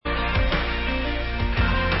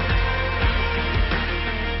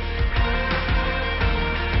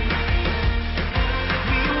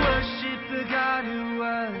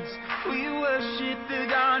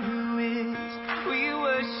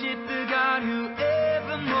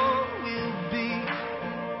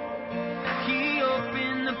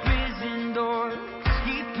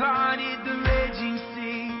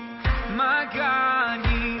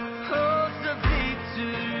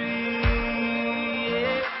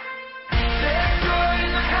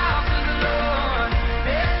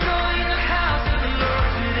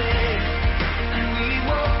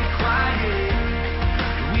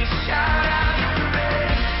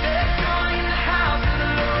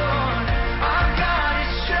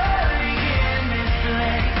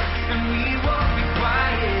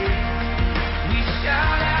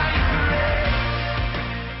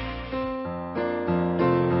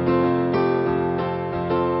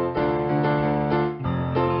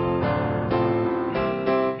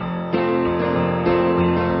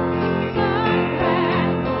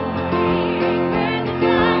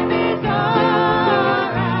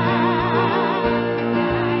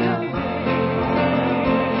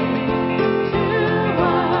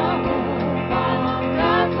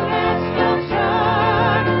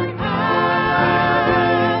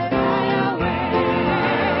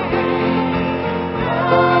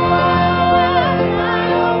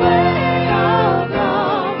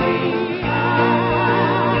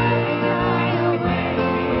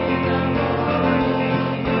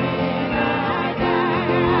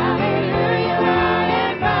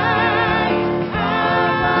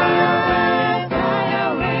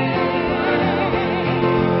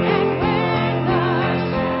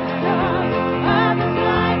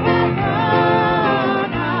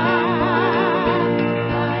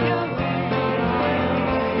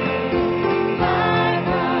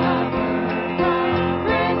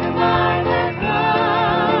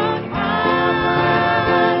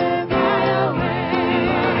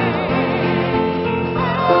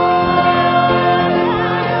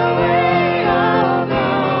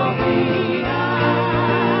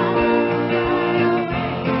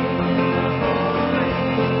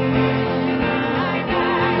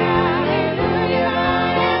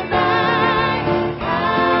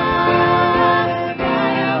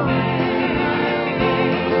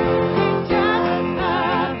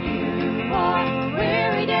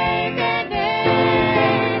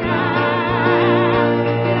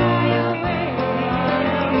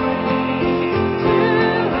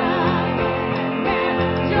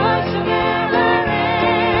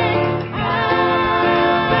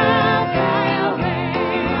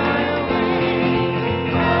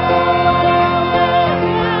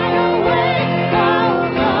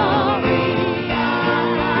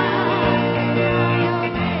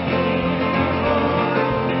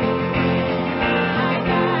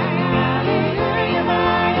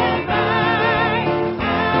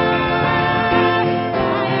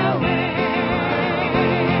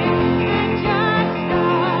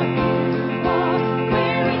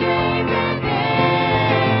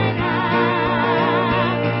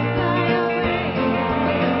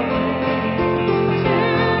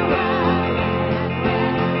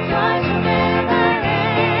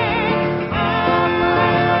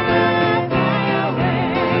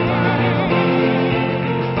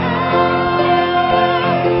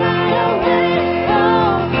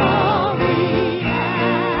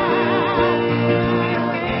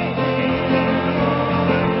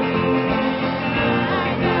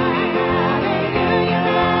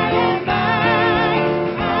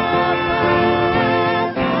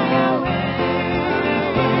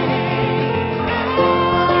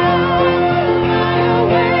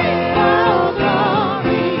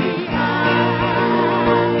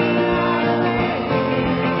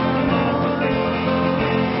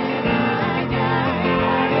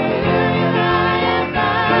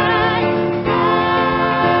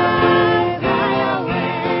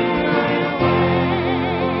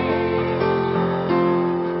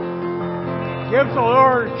Give the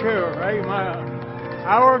Lord a cheer. Amen.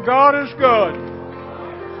 Our God is good.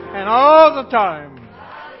 And all the time.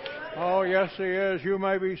 Oh, yes, He is. You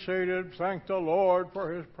may be seated. Thank the Lord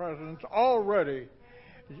for His presence already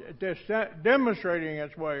demonstrating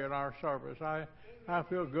its way in our service. I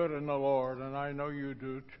feel good in the Lord, and I know you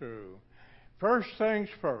do too. First things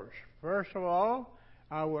first. First of all,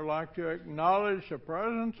 I would like to acknowledge the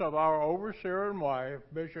presence of our overseer and wife,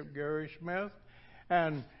 Bishop Gary Smith,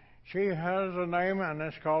 and she has a name, and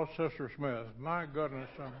it's called Sister Smith. My goodness.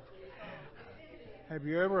 Have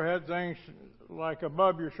you ever had things like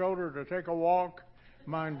above your shoulder to take a walk?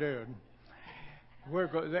 Mine did.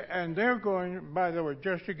 They're going, by the way,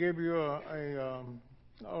 just to give you a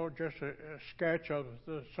sketch of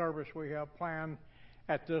the service we have planned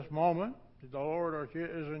at this moment. The Lord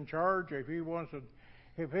is in charge. If He wants to,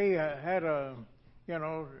 if He had a,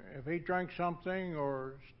 if He drank something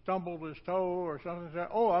or stumbled his toe or something, said,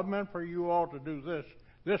 "Oh, I meant for you all to do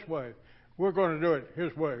this way." We're going to do it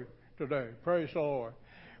His way today. Praise the Lord.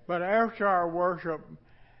 But after our worship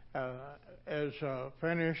is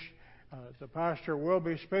finished, the pastor will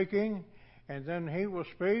be speaking, and then he will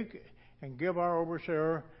speak and give our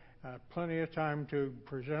overseer plenty of time to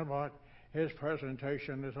present what his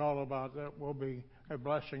presentation is all about. That will be a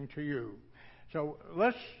blessing to you. So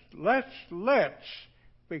let's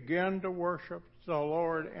begin to worship the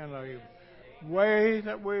Lord in a way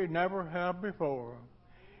that we never have before.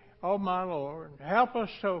 Oh, my Lord, help us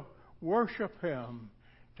to worship Him,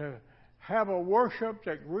 to have a worship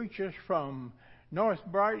that reaches from North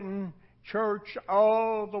Brighton Church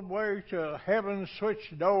all the way to Heaven's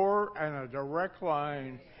Switch Door and a direct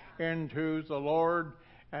line into the Lord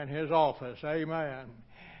and His office. Amen.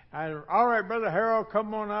 All right, Brother Harold,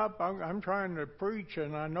 come on up. I'm trying to preach,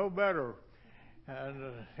 and I know better.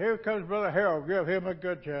 And here comes Brother Harold. Give him a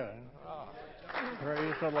good hand.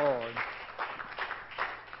 Praise the Lord.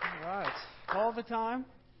 All right. All the time.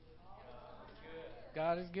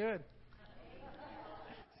 God is good.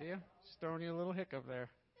 See ya? Just throwing you a little hiccup there.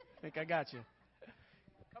 I think I got you.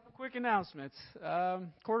 A couple quick announcements.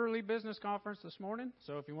 Quarterly business conference this morning.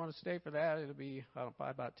 So if you want to stay for that, it'll be probably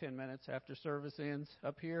about 10 minutes after service ends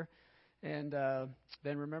up here. And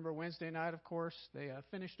then remember Wednesday night, of course, they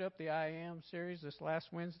finished up the I Am series this last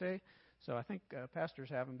Wednesday. So I think pastor's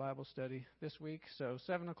having Bible study this week. So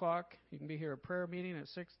 7 o'clock, you can be here at prayer meeting at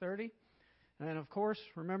 6:30. And then, of course,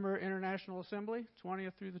 remember International Assembly,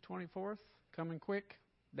 20th through the 24th, coming quick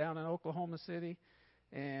down in Oklahoma City.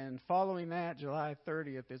 And following that, July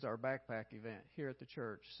 30th is our backpack event here at the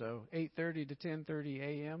church. So 8:30 to 10:30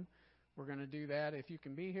 a.m. We're going to do that. If you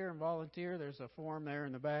can be here and volunteer, there's a form there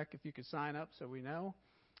in the back if you could sign up so we know.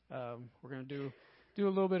 We're going to do a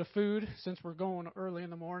little bit of food. Since we're going early in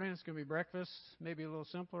the morning, it's going to be breakfast, maybe a little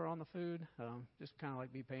simpler on the food, just kind of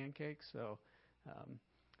like be pancakes. So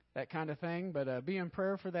that kind of thing. But be in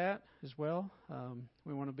prayer for that as well.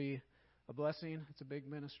 We want to be a blessing. It's a big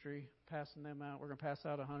ministry, passing them out. We're going to pass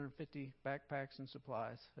out 150 backpacks and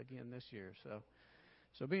supplies again this year.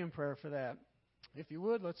 So be in prayer for that. If you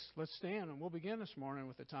would, let's stand, and we'll begin this morning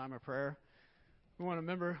with a time of prayer. We want to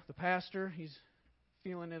remember the pastor. He's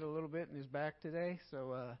feeling it a little bit in his back today,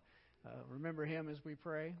 so remember him as we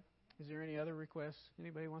pray. Is there any other requests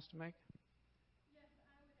anybody wants to make?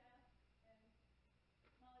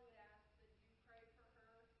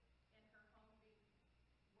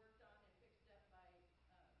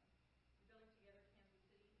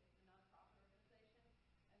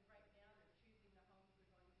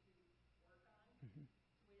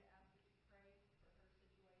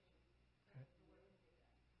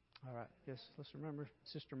 All right. Yes, let's remember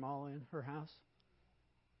Sister Molly and her house.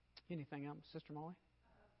 Anything else, Sister Molly?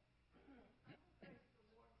 Praise the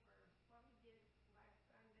Lord for what He did last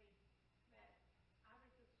Sunday. That I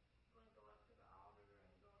was just going to go up to the altar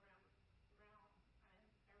and go around,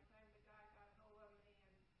 and everything. But God got a hold of me,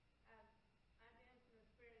 and I danced in the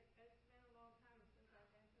Spirit. It's been a long time since I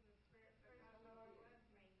danced in the Spirit, but God Lord blessed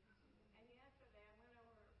me. And yesterday I went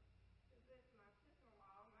over to visit my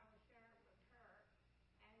sister-in-law, and I was sharing with her.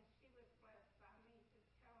 And she was blessed by me just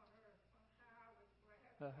telling her how I was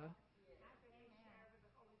blessed. Uh-huh. I said we share with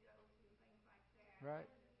the Holy Ghost and things like that. Right.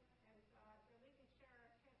 And so I said we can share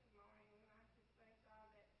our testimony. And I just thank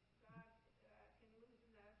God that God can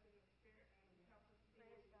loosen us in the Spirit and help us be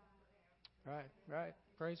used for Him. Right.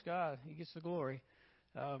 Praise God. He gets the glory.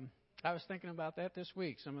 I was thinking about that this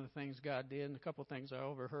week, some of the things God did and a couple of things I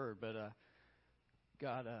overheard. But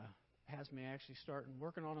God has me actually starting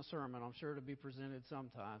working on a sermon. I'm sure to be presented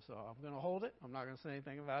sometime. So I'm going to hold it. I'm not going to say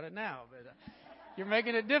anything about it now. But you're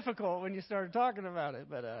making it difficult when you started talking about it.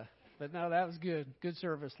 But no, that was good. Good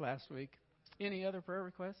service last week. Any other prayer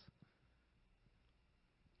requests?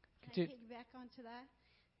 Did- piggyback onto that?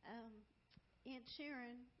 Aunt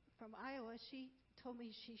Sharon from Iowa, she told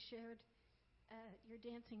me she shared your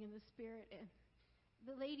Dancing in the Spirit, and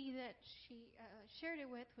the lady that she shared it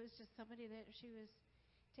with was just somebody that she was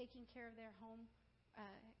taking care of their home,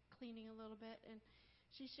 cleaning a little bit, and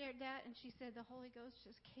she shared that, and she said the Holy Ghost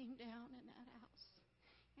just came down in that house.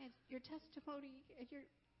 And your testimony and your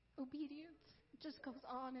obedience just goes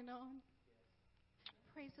on and on.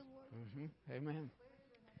 Praise the Lord. Mm-hmm. Amen.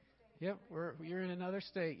 Yep, you're in another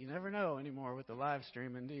state. You never know anymore with the live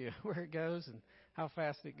streaming, do you? Where it goes and how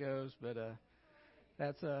fast it goes. But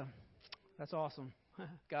that's awesome.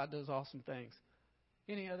 God does awesome things.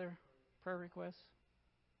 Any other prayer requests?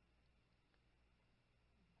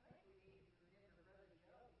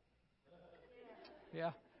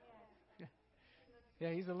 Yeah.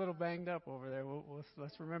 Yeah, he's a little banged up over there.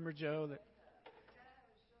 Let's remember Joe.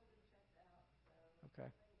 Okay.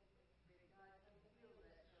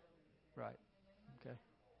 Right. Okay.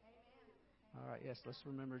 All right. Yes, let's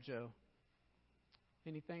remember Joe.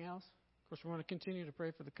 Anything else? Of course, we want to continue to pray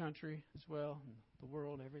for the country as well, and the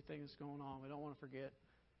world, everything that's going on. We don't want to forget.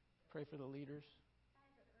 Pray for the leaders.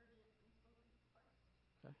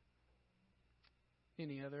 Okay.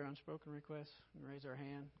 Any other unspoken requests? We can raise our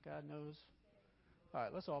hand. God knows. All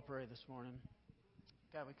right, let's all pray this morning.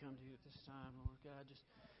 God, we come to you at this time, Lord God, just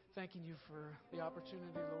thanking you for the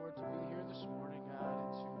opportunity, Lord, to be here this morning, God,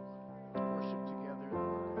 and to worship together,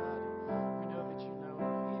 Lord God. We know that you know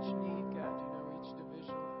each need, God. You know each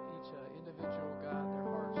individual, God, their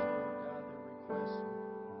hearts, Lord God, their requests.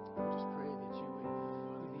 We just pray that you would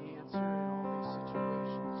be the answer in all these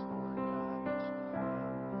situations, Lord God.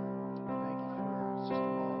 Thank you for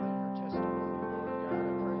Sister Molly and her testimony, Lord God.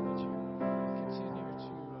 I pray that you continue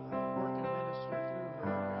to work and minister through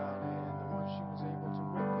her, God, and the ones she was able to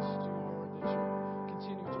witness to, Lord, that you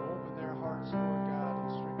continue to open their hearts, Lord God, and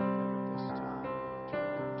strengthen them at this time. Turn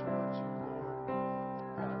them towards you, Lord.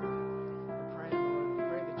 God, we're praying, Lord. We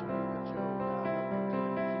pray that you be with Joe, God.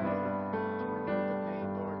 Help him to heal, to remove the pain,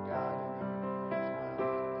 Lord God, and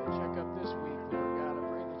the checkup this week, Lord God. I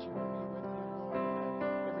pray that you would be with him, Lord, and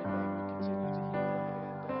that everything would continue to heal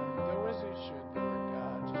and go as it should, Lord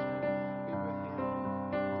God. Just be with him.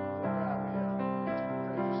 Lord God, we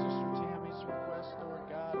pray for Sister Tammy's request, Lord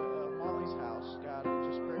God, Molly's house, God. We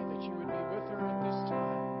just pray that you would be with her at this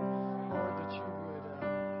time, Lord, that you would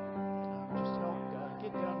just help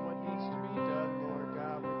get done what needs to be done, Lord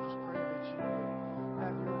God. We just pray that you would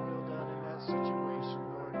have your will done in that situation,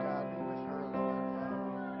 Lord God. Be with her, Lord God.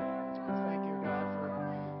 We thank you, God, for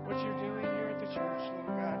what you're doing here at the church,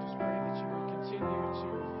 Lord God. Just pray that you would continue to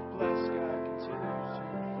bless, God, continue to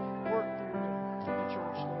work through the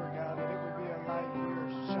church, Lord God, that it would be a light here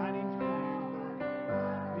shining for you, Lord.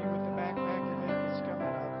 Be with the backpack event that's coming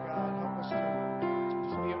up, God. Help us to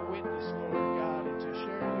just be a witness, Lord God, and to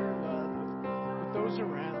share your love with those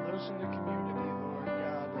around, those in the community, Lord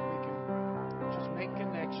God, that we can just make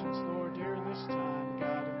connections, Lord, during this time,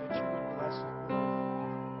 God, and that you would bless it,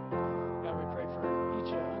 Lord. God, we pray for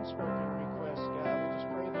each unspoken request, God. We just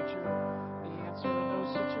pray that you're the answer in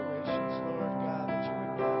those situations, Lord God, that you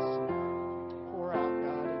would bless and pour out,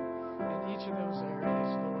 God, in each of those areas,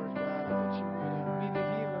 Lord God, and that you would be the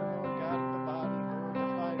healer, Lord God, of the body, Lord, the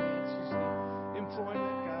finances, the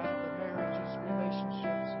employment, God, the marriages,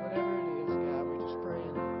 relationships, whatever it is, God. We just pray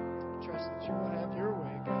and trust that you will have your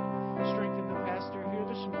way, God. Strengthen the pastor here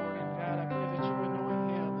this morning, God. I pray that you anoint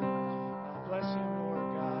him and bless him, Lord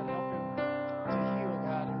God. Help him to heal,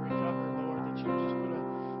 God, and recover, Lord, that you just put a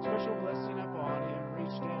special blessing upon him.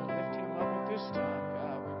 Reach down, lift him up at this time,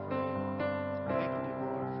 God. We pray. Thanking you,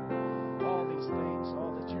 Lord, for all these things,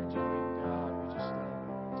 all that you're doing, God. We just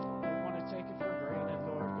don't want to take it for granted,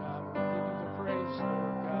 Lord God. We give you the praise,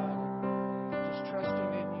 Lord God. Just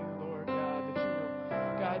trusting in you, Lord God, that you will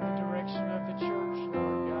guide the direction of the church,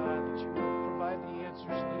 Lord God, that you will provide the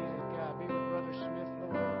answers needed, God. Be with Brother Smith,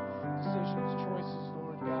 Lord. Decisions, choices,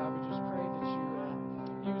 Lord God. We just pray that you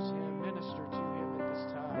use him, minister to him at this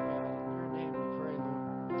time, God. In your name we pray,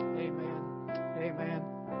 Lord. Amen. Amen.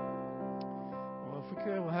 Well, if we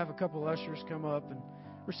could, we'll have a couple ushers come up and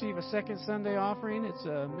receive a second Sunday offering. It's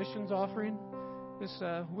a missions offering this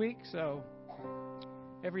week, so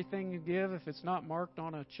everything you give, if it's not marked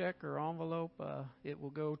on a check or envelope, it will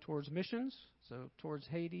go towards missions, so towards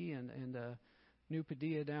Haiti and New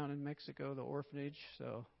Padilla down in Mexico, the orphanage.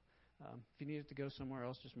 So if you need it to go somewhere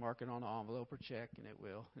else, just mark it on an envelope or check, and it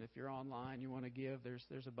will. And if you're online, you want to give,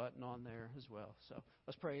 there's a button on there as well. So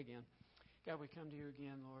let's pray again. God, we come to you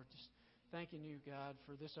again, Lord, just thanking you, God,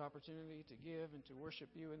 for this opportunity to give and to worship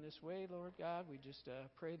you in this way, Lord God. We just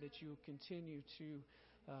pray that you continue to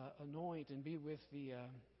anoint and be with the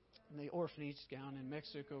and the orphanage down in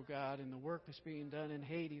Mexico, God, and the work that's being done in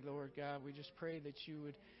Haiti, Lord God. We just pray that you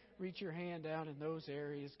would reach your hand down in those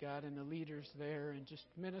areas, God, and the leaders there, and just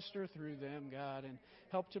minister through them, God, and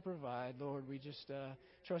help to provide, Lord. We just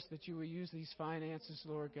trust that you will use these finances,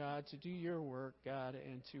 Lord God, to do your work, God,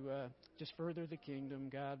 and to just further the kingdom,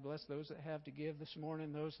 God. Bless those that have to give this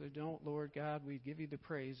morning, those that don't, Lord God. We give you the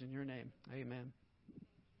praise in your name. Amen.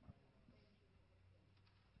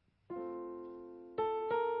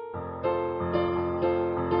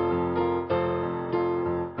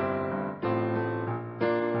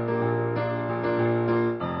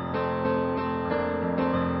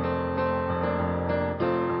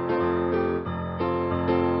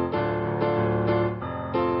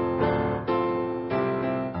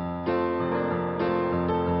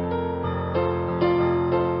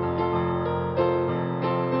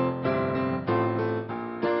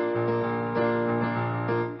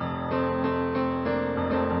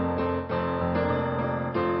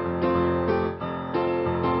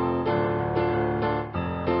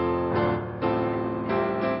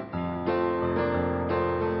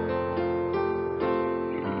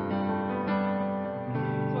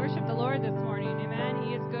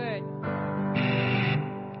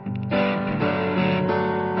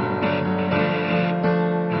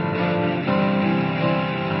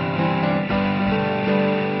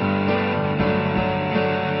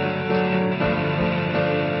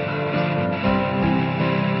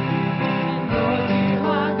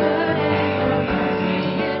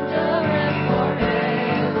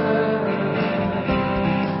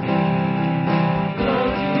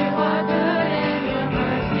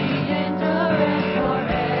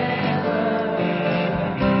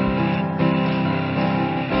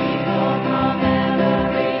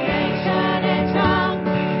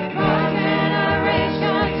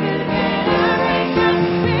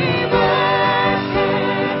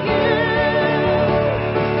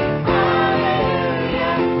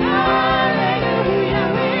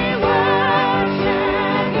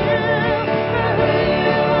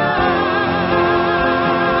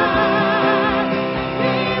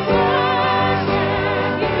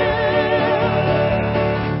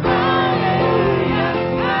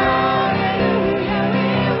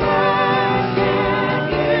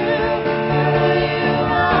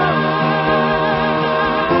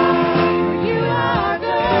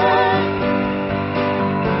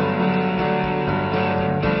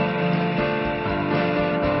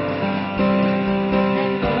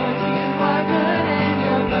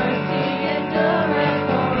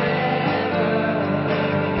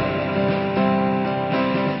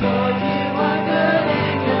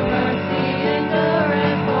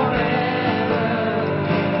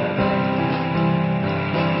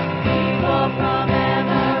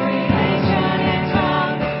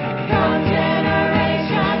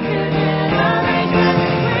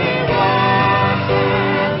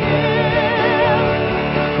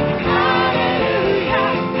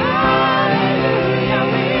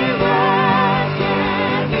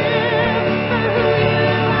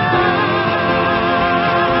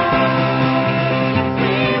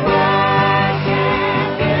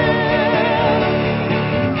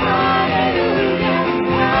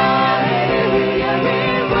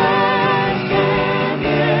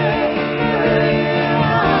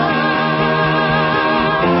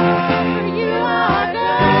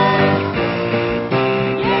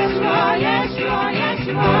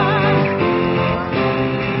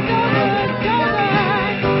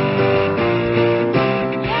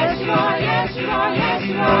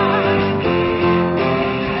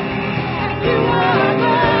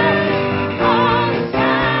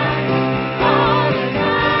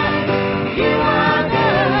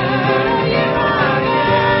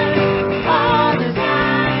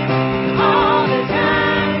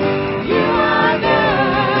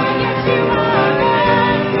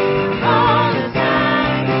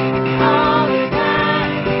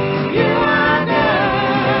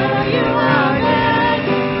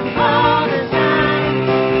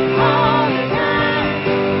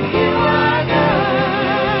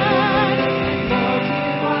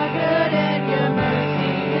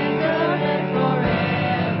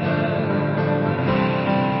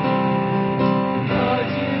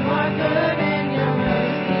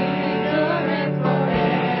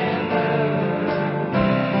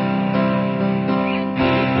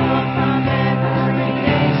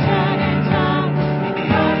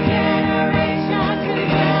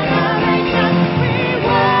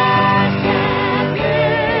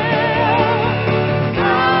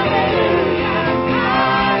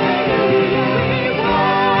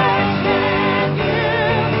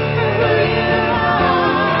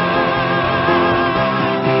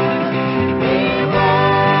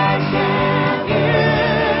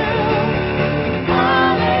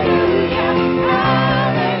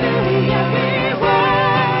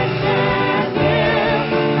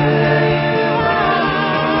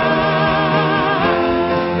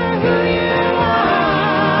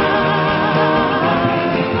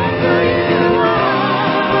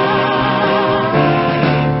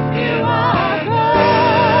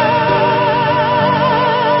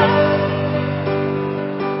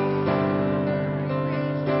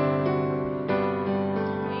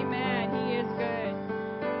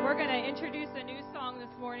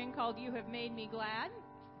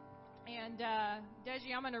 And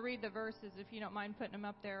Deji, I'm going to read the verses if you don't mind putting them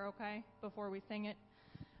up there, okay, before we sing it.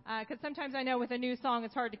 Because sometimes I know with a new song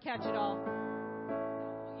it's hard to catch it all.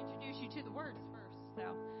 I'll introduce you to the words first. So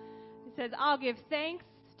it says, I'll give thanks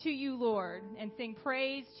to you, Lord, and sing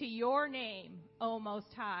praise to your name, O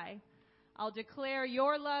Most High. I'll declare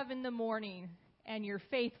your love in the morning and your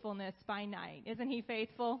faithfulness by night. Isn't he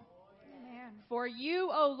faithful? Amen. For you,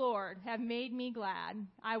 O Lord, have made me glad.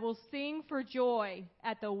 I will sing for joy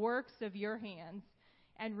at the works of your hands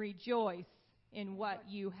and rejoice in what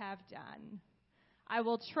you have done. I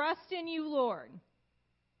will trust in you, Lord,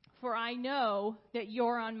 for I know that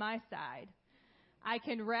you're on my side. I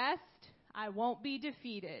can rest. I won't be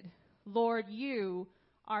defeated. Lord, you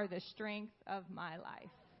are the strength of my life.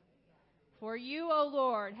 For you, O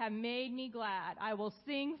Lord, have made me glad. I will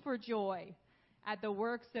sing for joy at the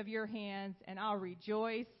works of your hands, and I'll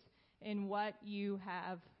rejoice in what you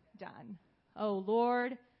have done. O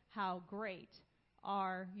Lord, how great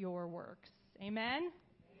are your works. Amen?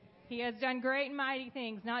 He has done great and mighty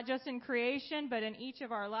things, not just in creation, but in each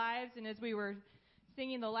of our lives. And as we were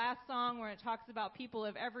singing the last song where it talks about people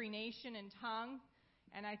of every nation and tongue,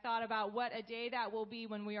 and I thought about what a day that will be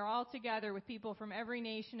when we are all together with people from every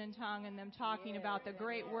nation and tongue and them talking about the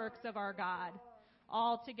great works of our God.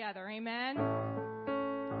 All together. Amen?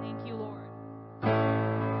 Thank you, Lord.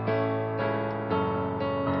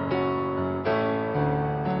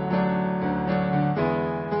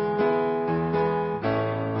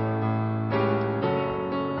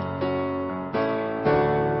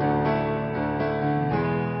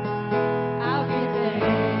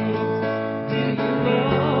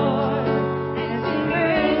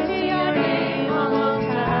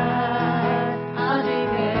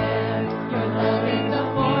 Your love in the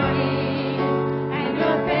morning and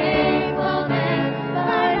your faith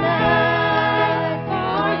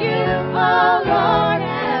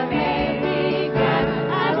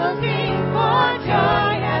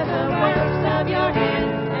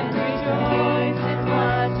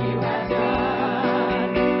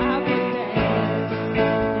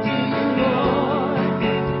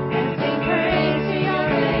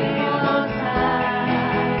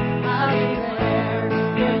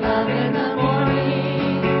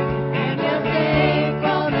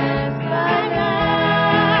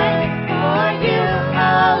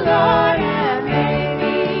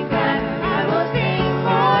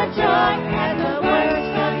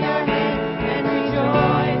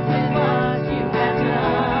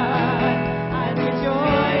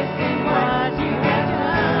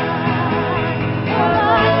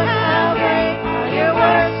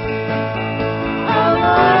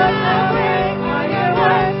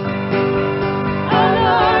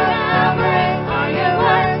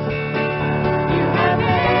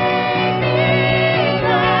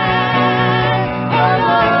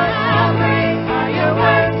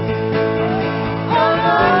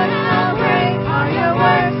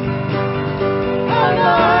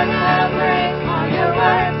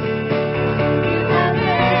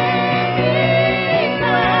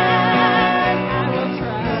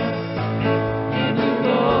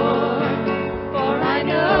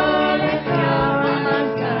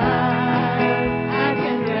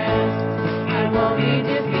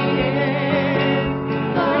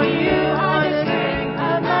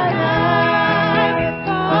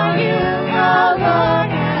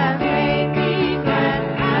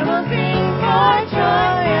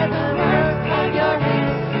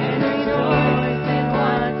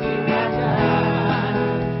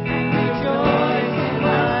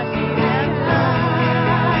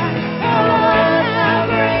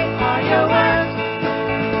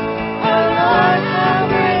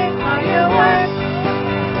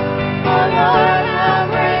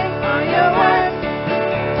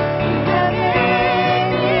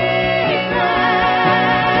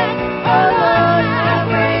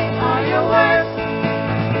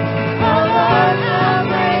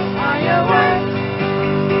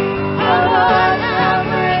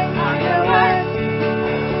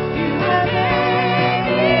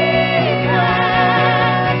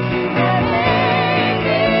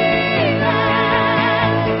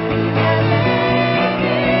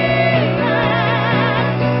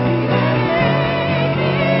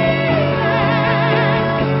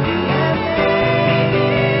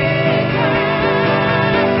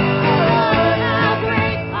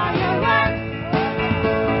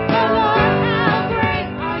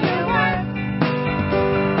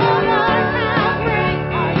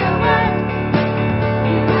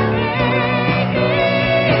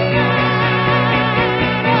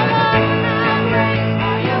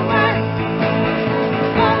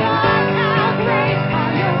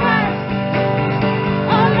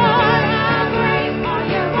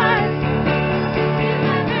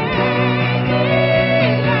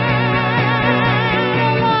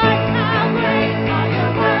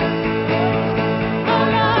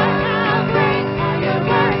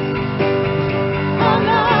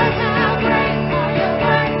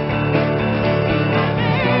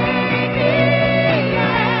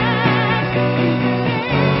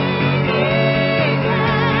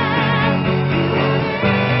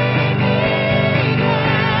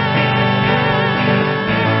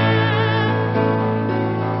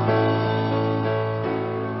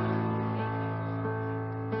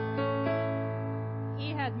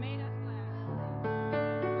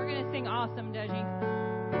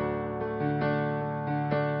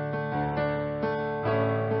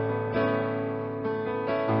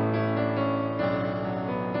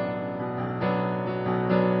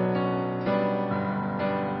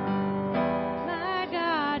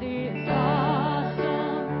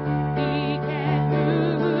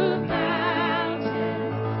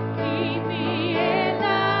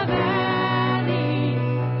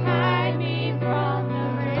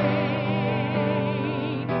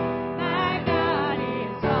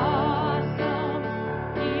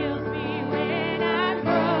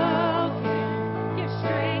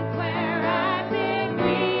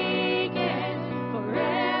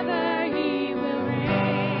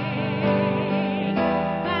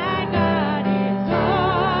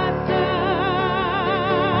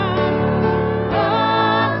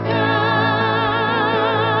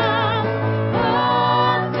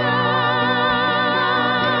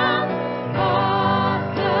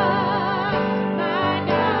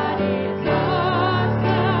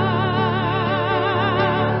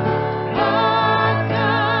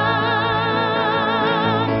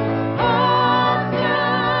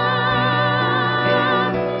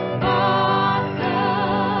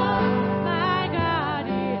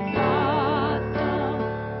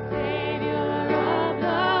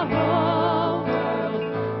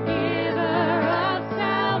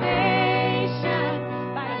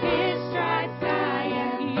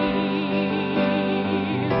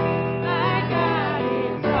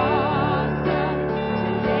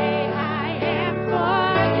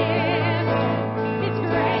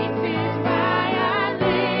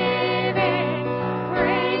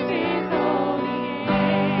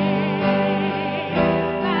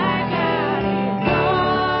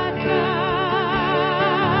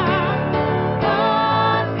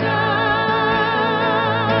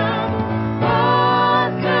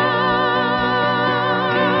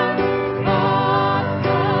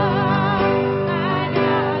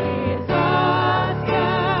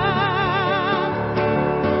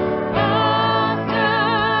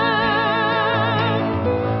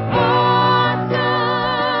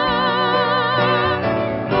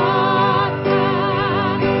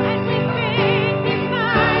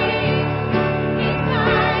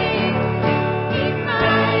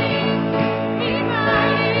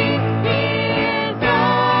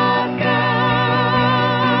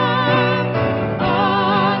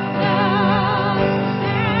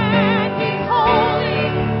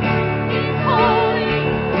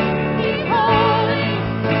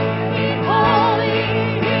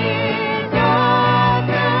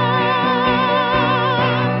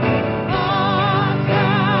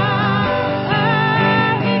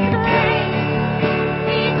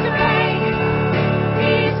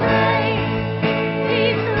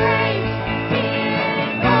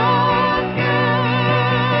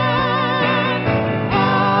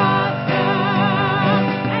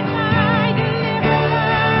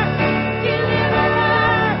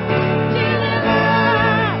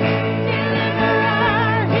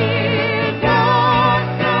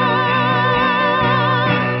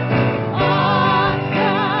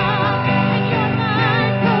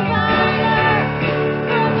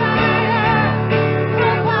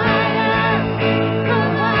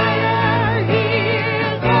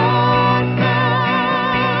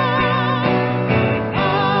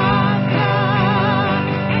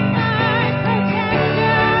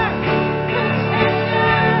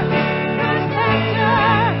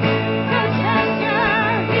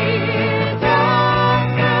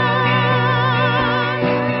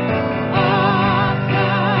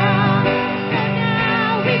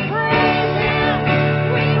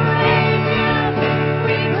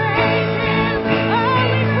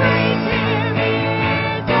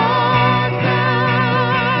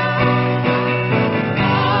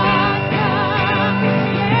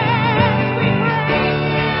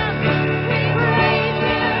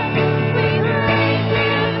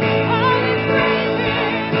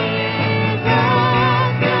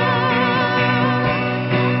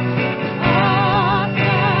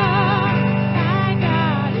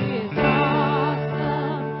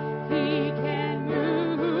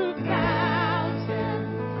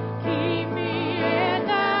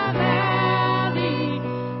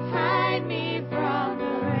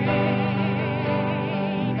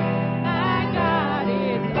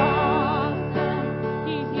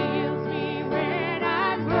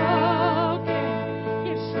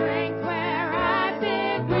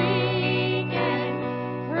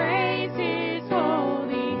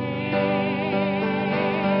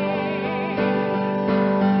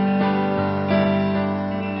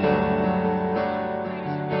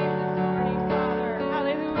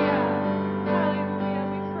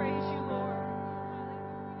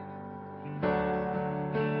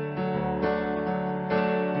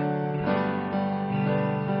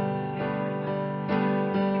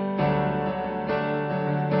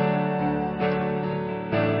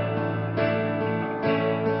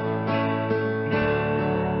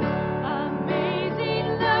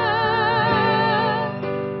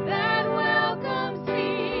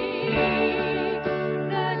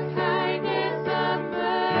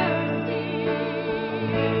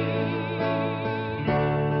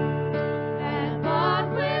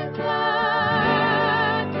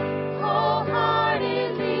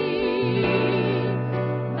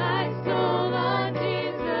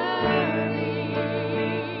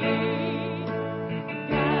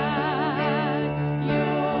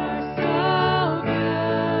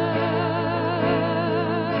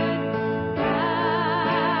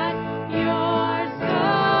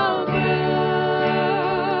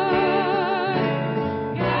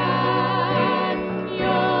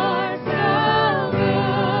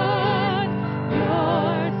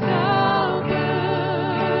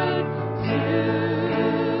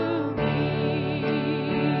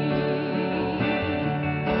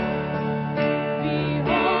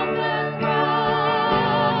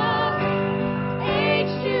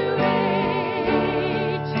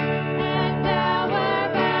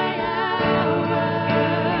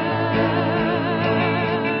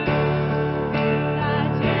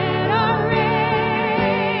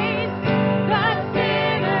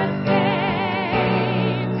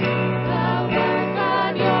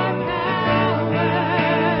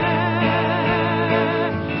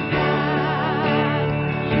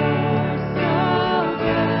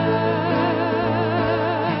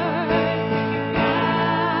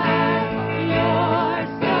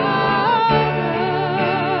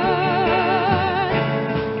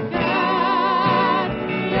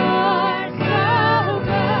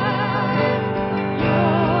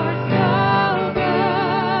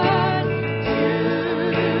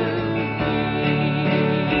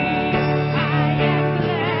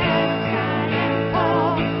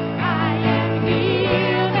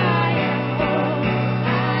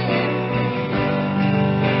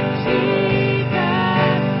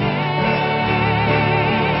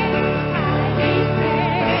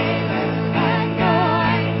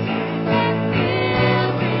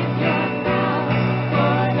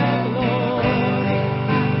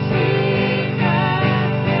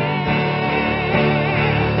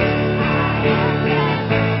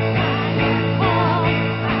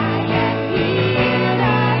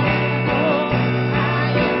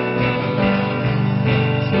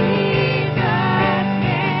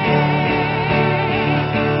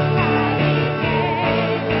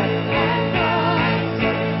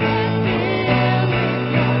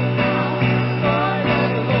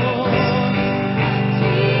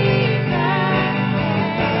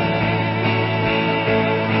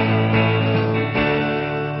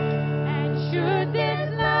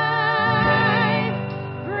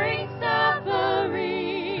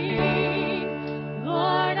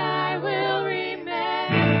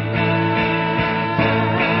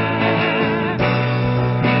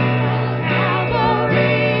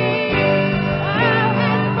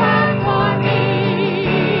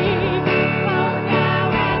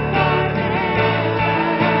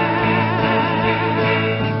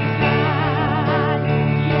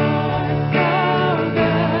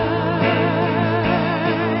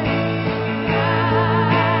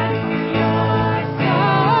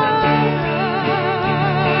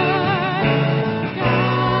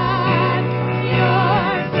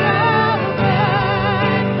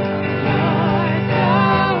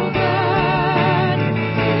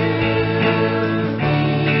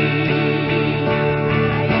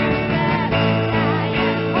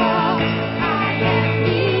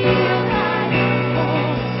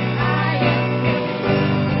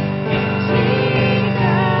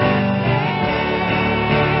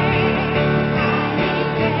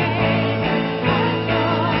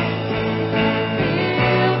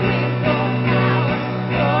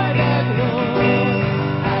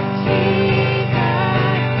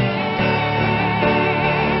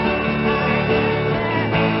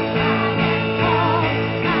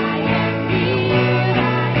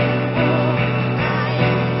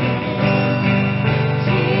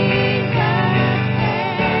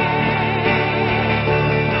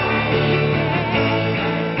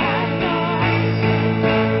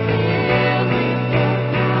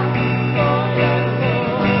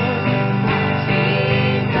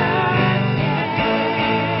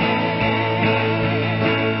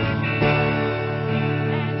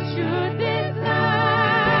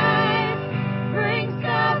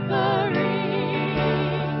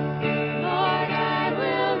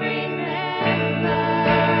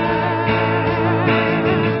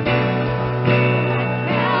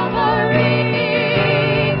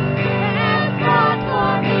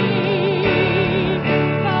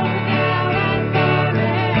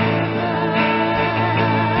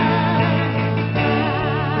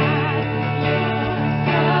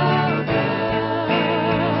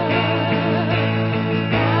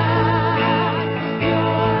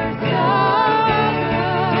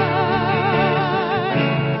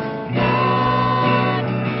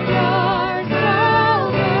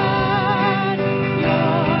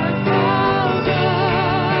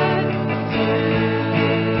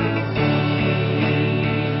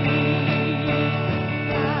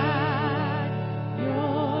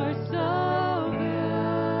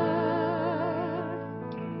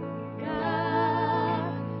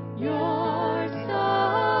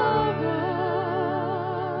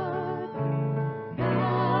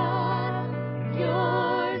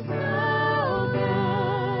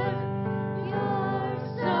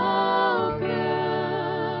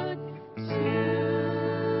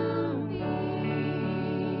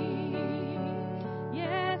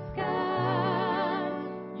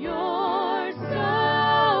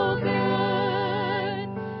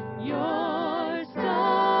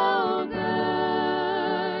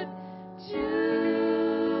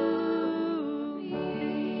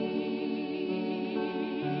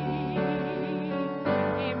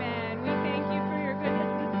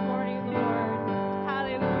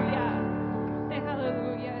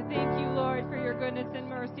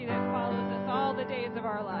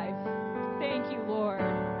our life. Thank you, Lord.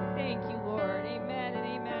 Thank you, Lord. Amen and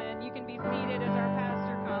amen. You can be seated as our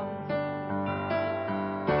pastor comes.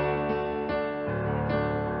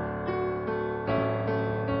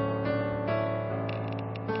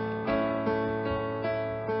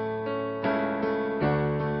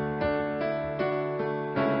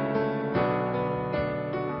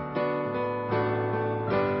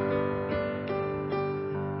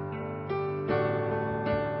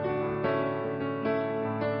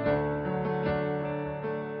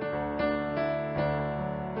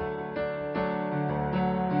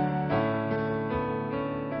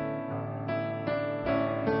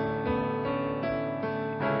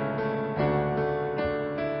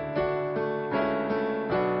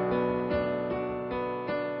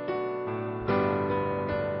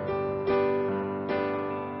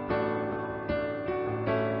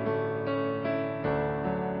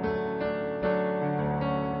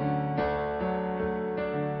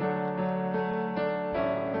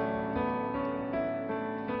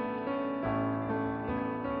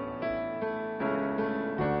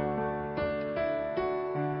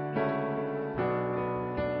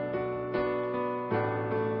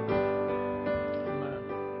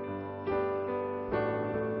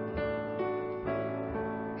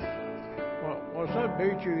 Was that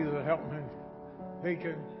Beachy that helped me?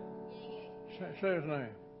 Beachy? Say his name.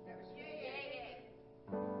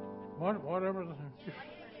 Whatever.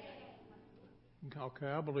 Okay,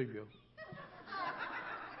 I believe you.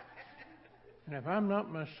 And if I'm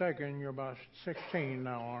not mistaken, you're about 16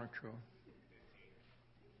 now, aren't you?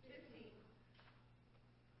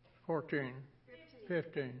 14.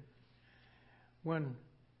 15. When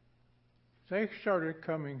they started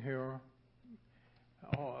coming here,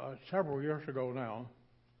 several years ago now,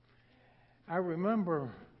 I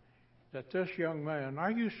remember that this young man, I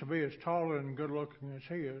used to be as tall and good looking as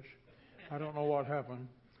he is. I don't know what happened.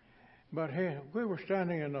 But we were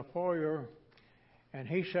standing in the foyer, and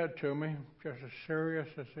he said to me, just as serious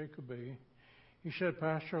as he could be, he said,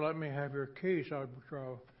 "Pastor, let me have your keys. I'll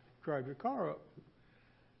drive your car up."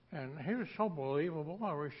 And he was so believable.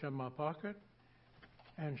 I reached in my pocket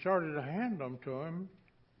and started to hand them to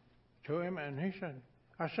him, and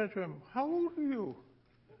I said to him, "How old are you?"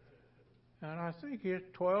 And I think he's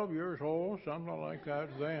 12 years old, something like that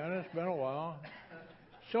then. It's been a while.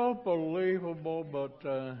 So believable, but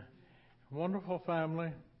wonderful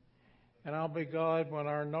family. And I'll be glad when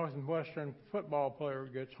our Northwestern football player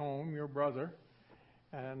gets home, your brother,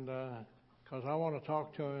 and because I want to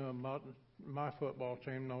talk to him about my football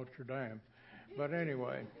team, Notre Dame. But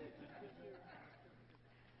anyway,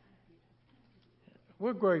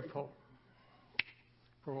 we're grateful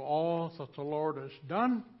for all that the Lord has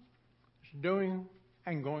done, is doing,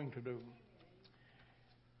 and going to do.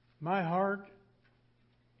 My heart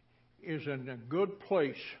is in a good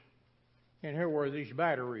place in here where these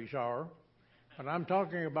batteries are, but I'm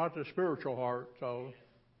talking about the spiritual heart, so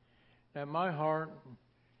that my heart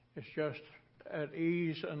is just at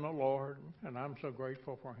ease in the Lord, and I'm so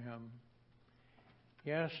grateful for Him.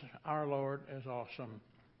 Yes, our Lord is awesome.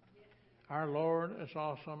 Our Lord is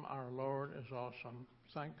awesome. Our Lord is awesome.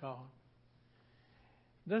 Thank God.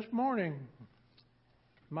 This morning,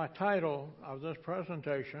 my title of this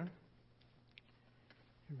presentation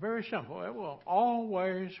is very simple. It will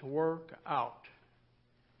always work out.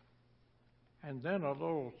 And then a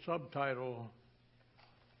little subtitle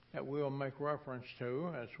that we'll make reference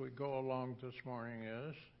to as we go along this morning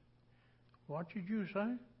is, what did you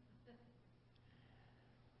say?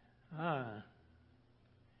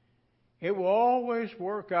 It will always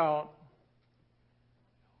work out.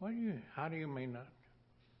 How do you mean that?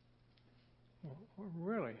 Well,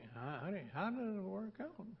 really? How does it work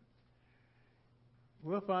out?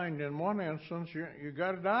 We'll find in one instance you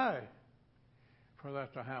got to die for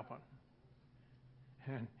that to happen.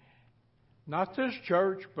 And not this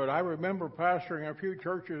church, but I remember pastoring a few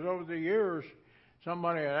churches over the years.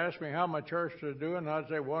 Somebody had asked me how my church was doing, and I'd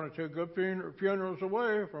say 1 or 2 good funerals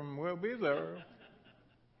away from we'll be there.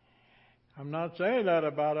 I'm not saying that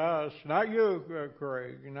about us. Not you,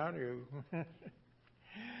 Craig. Not you.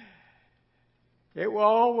 It will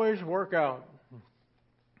always work out.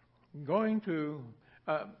 Going to,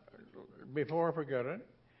 before I forget it,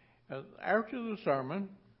 after the sermon,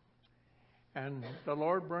 and the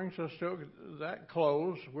Lord brings us to that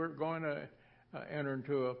close, we're going to enter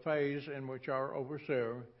into a phase in which our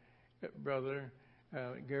overseer, Brother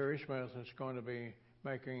Gary Smith, is going to be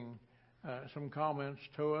making some comments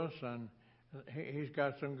to us, and he's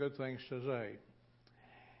got some good things to say.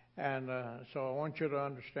 And so I want you to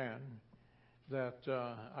understand that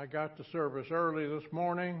I got the service early this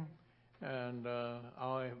morning, and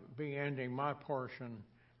I'll be ending my portion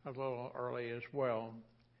a little early as well.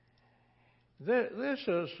 This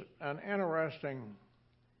is an interesting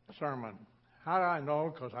sermon. How do I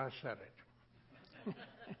know? Because I said it.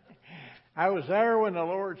 I was there when the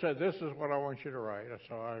Lord said, "This is what I want you to write,"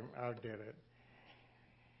 so I did it.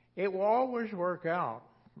 It will always work out.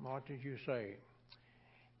 What did you say?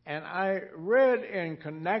 And I read in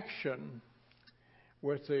connection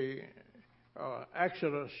with the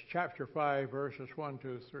Exodus chapter 5, verses 1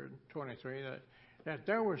 to 23, that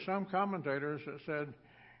there were some commentators that said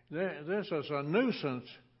this is a nuisance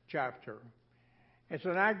chapter. It's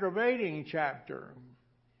an aggravating chapter.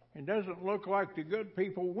 It doesn't look like the good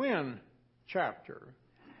people win chapter.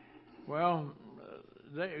 Well,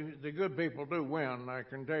 the good people do win, I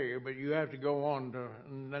can tell you, but you have to go on to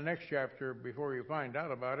the next chapter before you find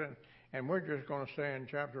out about it, and we're just going to stay in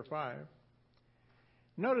chapter 5.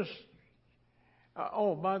 Notice,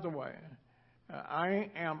 by the way,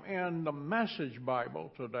 I am in the Message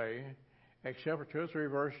Bible today, except for 2 or 3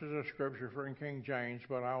 verses of Scripture from King James,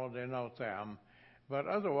 but I will denote them. But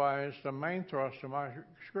otherwise, the main thrust of my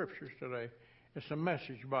Scriptures today is the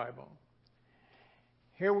Message Bible.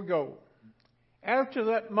 Here we go. After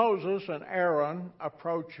that Moses and Aaron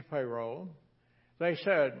approached Pharaoh, they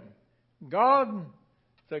said, "God,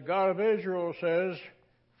 the God of Israel, says,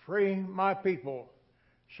 'Free my people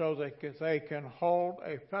so that they can hold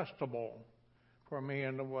a festival for me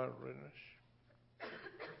in the wilderness.'"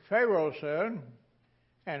 Pharaoh said,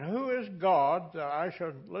 "And who is God that I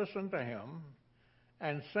should listen to him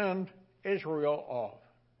and send Israel off?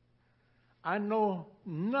 I know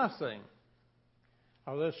nothing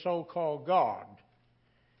of this so-called God,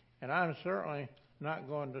 and I'm certainly not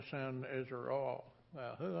going to send Israel off."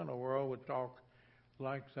 Well, who in the world would talk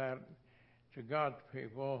like that to God's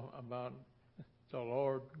people about the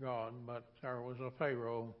Lord God? But there was a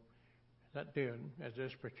Pharaoh that did, at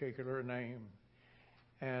this particular name.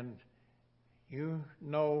 And you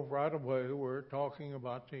know right away we're talking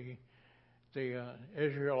about the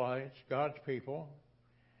Israelites, God's people.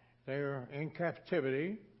 They are in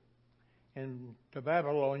captivity in the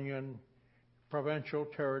Babylonian provincial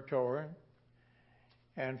territory.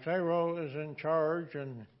 And Pharaoh is in charge,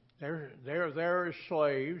 and they're there as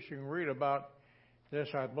slaves. You can read about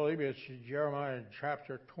this, I believe it's Jeremiah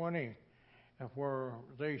chapter 20, where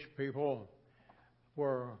these people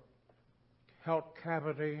were held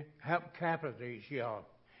captive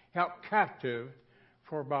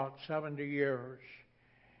for about 70 years.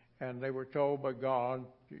 And they were told by God,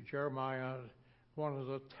 Jeremiah, one of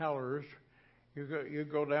the tellers, you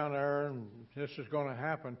go down there and this is going to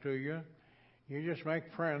happen to you. You just make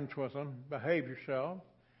friends with them, behave yourself.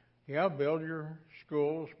 Yeah, build your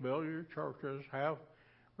schools, build your churches, have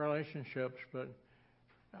relationships, but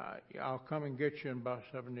I'll come and get you in about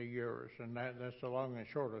 70 years. And that's the long and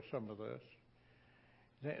short of some of this.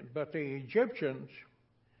 But the Egyptian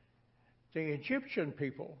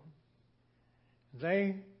people,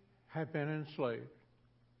 they have been enslaved.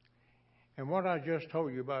 And what I just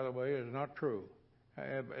told you, by the way, is not true.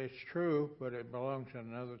 It's true, but it belongs in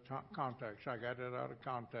another context. I got it out of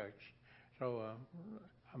context. So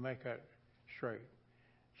I'll make that straight.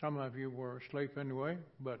 Some of you were asleep anyway,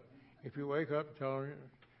 but if you wake up,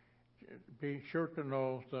 be sure to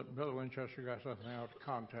know that Brother Winchester got something out of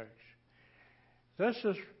context. This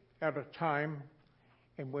is at a time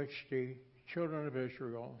in which the children of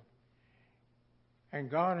Israel, and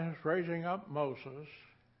God is raising up Moses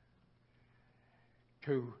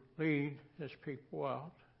to lead his people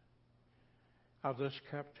out of this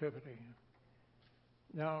captivity.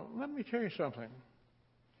 Now, let me tell you something.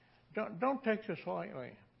 Don't take this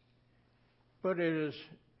lightly. But it is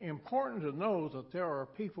important to know that there are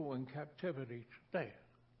people in captivity today.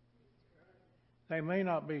 They may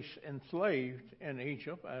not be enslaved in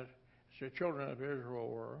Egypt as the children of Israel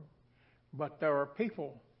were, but there are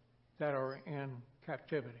people that are in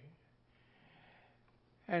captivity.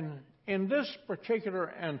 And in this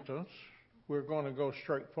particular instance, we're going to go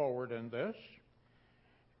straight forward in this.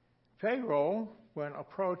 Pharaoh, when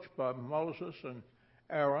approached by Moses and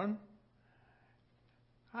Aaron,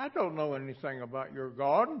 "I don't know anything about your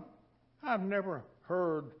God. I've never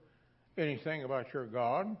heard anything about your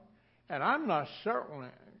God. And I'm not certainly,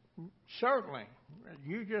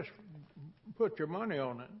 you just put your money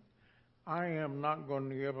on it, I am not going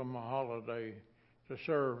to give them a holiday to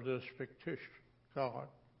serve this fictitious God."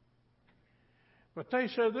 But they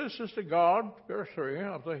said, "This is the God," verse 3,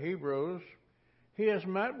 "of the Hebrews. He has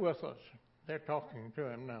met with us." They're talking to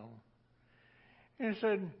him now. And he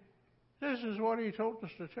said, "This is what he told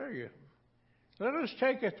us to tell you. Let us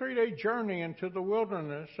take a 3-day journey into the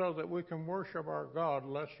wilderness so that we can worship our God,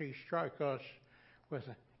 lest He strike us with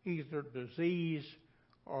either disease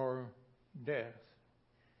or death.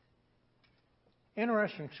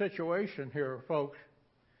 Interesting situation here, folks.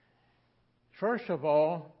 First of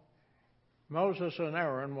all, Moses and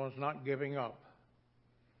Aaron was not giving up.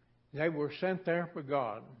 They were sent there for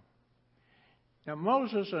God. Now,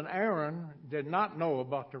 Moses and Aaron did not know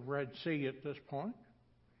about the Red Sea at this point.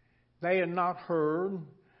 They had not heard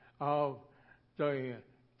of the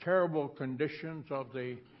terrible conditions of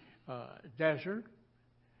the desert.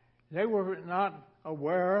 They were not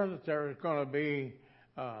aware that there was going to be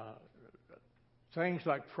things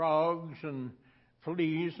like frogs and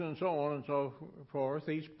fleas and so on and so forth.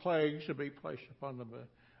 These plagues to be placed upon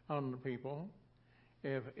the people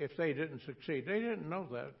if they didn't succeed. They didn't know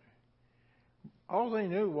that. All they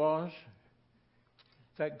knew was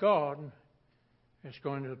that God is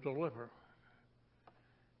going to deliver.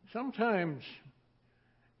 Sometimes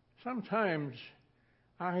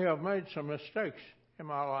I have made some mistakes in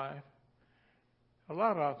my life. A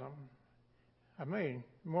lot of them. I made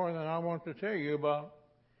more than I want to tell you about.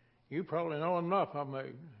 You probably know enough I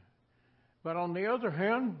made. But on the other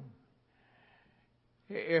hand,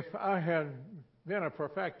 if I had been a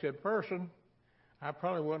perfected person, I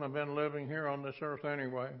probably wouldn't have been living here on this earth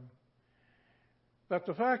anyway. But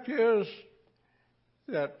the fact is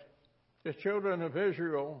that the children of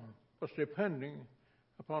Israel was depending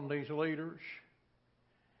upon these leaders,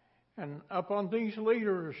 and upon these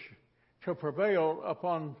leaders to prevail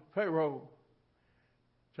upon Pharaoh,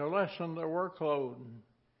 to lessen their workload,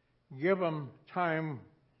 give them time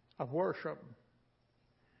of worship.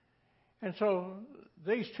 And so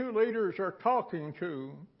these two leaders are talking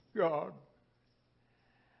to God.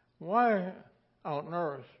 Why on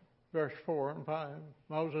earth, verse 4 and 5,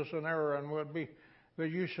 Moses and Aaron would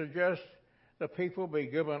you suggest the people be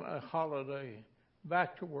given a holiday,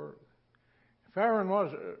 back to work?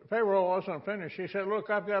 Pharaoh wasn't finished. He said, look,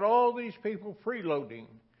 I've got all these people freeloading,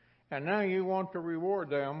 and now you want to reward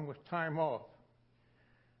them with time off.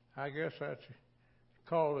 I guess that's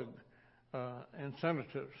called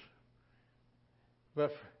incentives.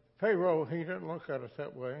 But Pharaoh, he didn't look at it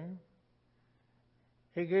that way.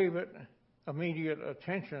 He gave it immediate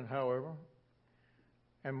attention, however.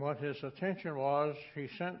 And what his attention was, he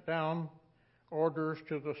sent down orders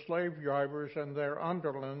to the slave drivers and their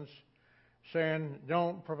underlings, saying,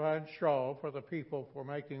 don't provide straw for the people for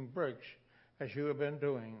making bricks, as you have been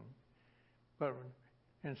doing. But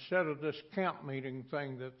instead of this camp meeting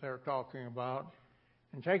thing that they're talking about,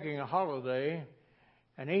 and taking a holiday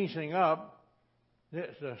and easing up,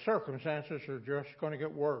 the circumstances are just going to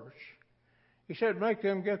get worse. He said, make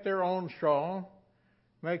them get their own straw,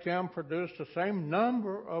 make them produce the same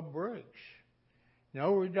number of bricks.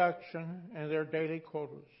 No reduction in their daily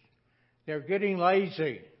quotas. They're getting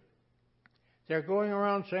lazy. They're going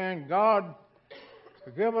around saying, God,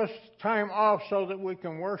 give us time off so that we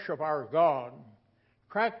can worship our God.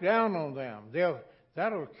 Crack down on them.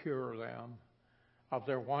 That'll cure them of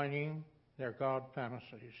their whining, their God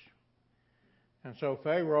fantasies. And so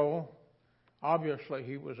Pharaoh, obviously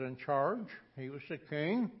he was in charge. He was the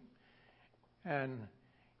king. And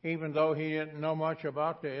even though he didn't know much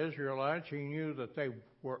about the Israelites, he knew that they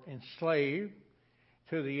were enslaved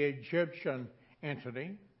to the Egyptian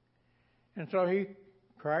entity. And so he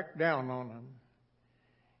cracked down on them.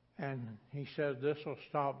 And he said, this will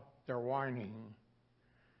stop their whining.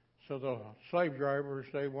 So the slave drivers,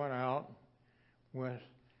 they went out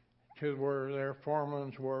to where their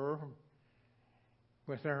foremans were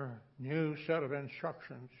with their new set of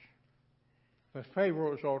instructions, with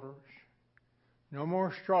Pharaoh's orders. No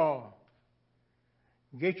more straw.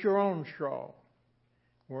 Get your own straw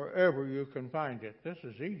wherever you can find it. This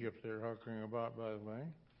is Egypt they're talking about, by the way.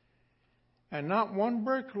 And not one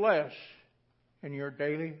brick less in your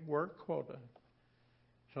daily work quota.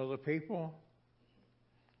 So the people,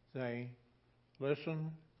 they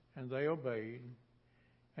listened and they obeyed,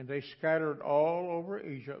 and they scattered all over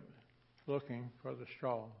Egypt looking for the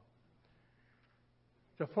straw.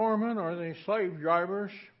 The foremen or the slave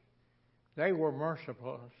drivers, they were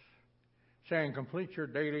merciless, saying, complete your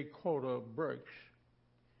daily quota of bricks.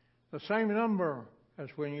 The same number as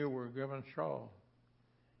when you were given straw.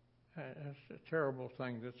 That's a terrible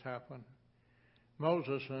thing that's happened.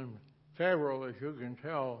 Moses and Pharaoh, as you can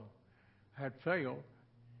tell, had failed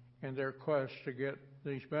in their quest to get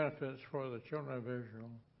these benefits for the children of Israel.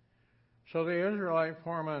 So the Israelite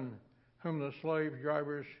foremen whom the slave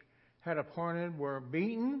drivers had appointed were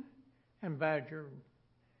beaten and badgered.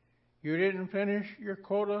 You didn't finish your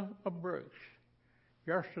quota of bricks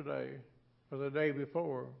yesterday or the day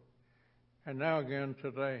before. and now again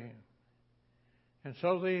today. And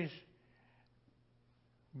so these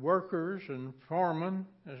workers and foremen,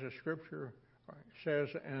 as the scripture says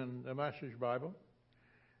in the Message Bible,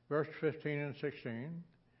 verse 15 and 16,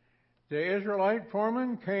 the Israelite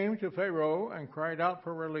foreman came to Pharaoh and cried out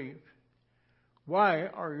for relief. Why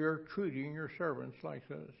are you treating your servants like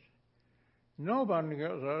this? Nobody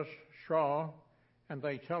gives us straw and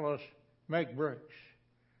they tell us, make bricks.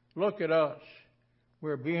 Look at us.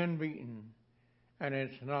 We're being beaten and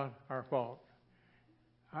it's not our fault.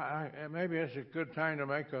 Maybe it's a good time to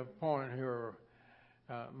make a point here.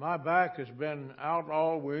 My back has been out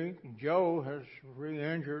all week. Joe has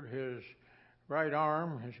re-injured his right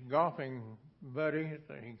arm, his golfing buddy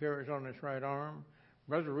that he carries on his right arm.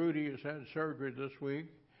 Brother Rudy has had surgery this week,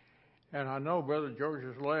 and I know Brother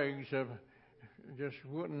George's legs just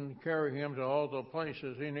wouldn't carry him to all the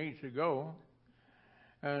places he needs to go.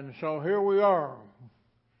 And so here we are.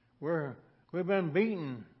 We've been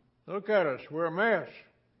beaten. Look at us. We're a mess,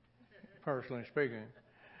 personally speaking.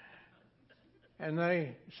 And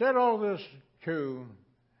they said all this to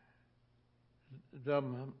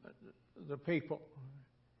the people.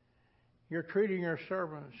 You're treating your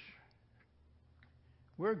servants.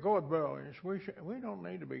 We're good boys. We don't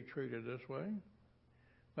need to be treated this way.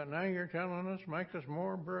 But now you're telling us, make us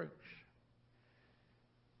more bricks.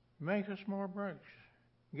 Make us more bricks.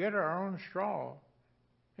 Get our own straw.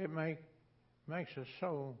 It makes us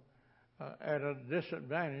so at a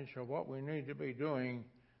disadvantage of what we need to be doing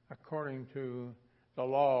according to the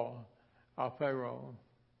law of Pharaoh.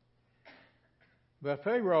 But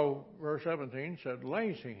Pharaoh, verse 17, said,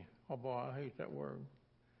 lazy. Oh boy, I hate that word.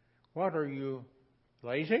 What are you,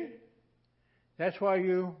 lazy? That's why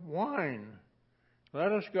you whine.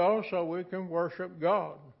 Let us go so we can worship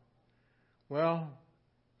God. Well,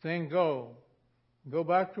 then go. Go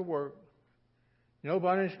back to work.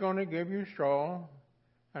 Nobody's going to give you straw.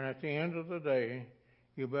 And at the end of the day,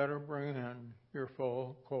 you better bring in your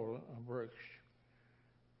full quota of bricks.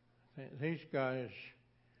 These guys,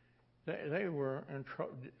 they were in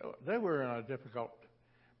trouble. They were in a difficult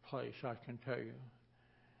place, I can tell you.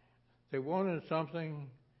 They wanted something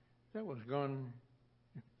that was going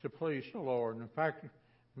to please the Lord. In fact,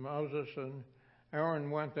 Moses and Aaron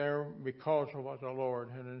went there because of what the Lord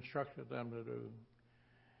had instructed them to do.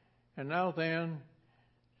 And now then,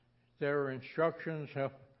 their instructions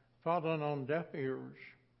have fallen on deaf ears,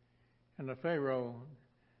 and the Pharaoh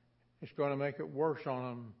is going to make it worse on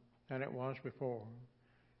them than it was before.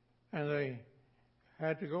 And they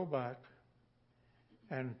had to go back,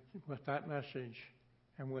 and with that message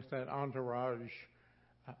and with that entourage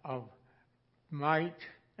of might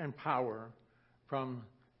and power from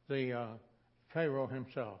the Pharaoh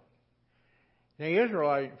himself. The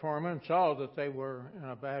Israelite foremen saw that they were in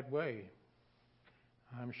a bad way.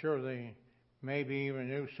 I'm sure they maybe even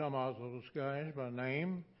knew some of those guys by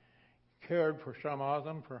name, cared for some of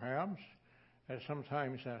them perhaps, as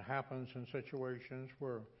sometimes that happens in situations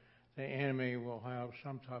where the enemy will have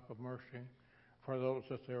some type of mercy for those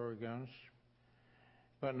that they're against.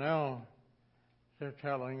 But now they're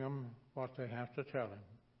telling them what they have to tell him.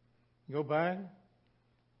 Go back,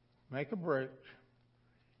 make a brick,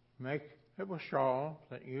 make it with straw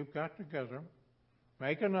that you've got together,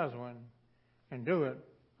 make another one, and do it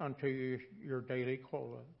unto your daily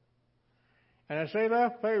quota. And as they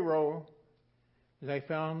left Pharaoh, they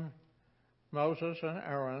found Moses and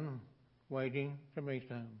Aaron waiting to meet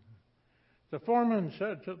them. The foreman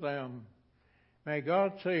said to them, may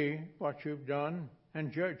God see what you've done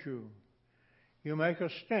and judge you. You make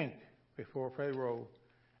us stink before Pharaoh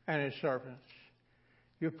and his servants.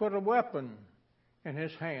 You put a weapon in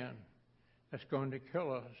his hand that's going to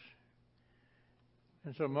kill us.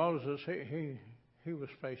 And so Moses, he was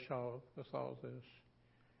faced off with all this.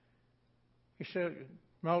 He said,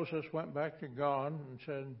 Moses went back to God and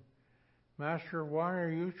said, Master, why are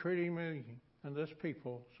you treating me and this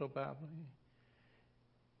people so badly?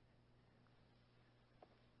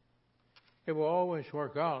 It will always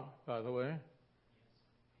work out, by the way.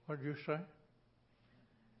 What did you say?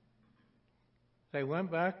 They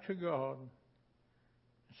went back to God and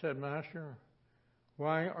said, Master,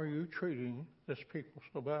 why are you treating this people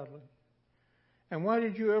so badly? And why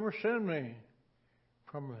did you ever send me?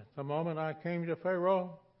 From the moment I came to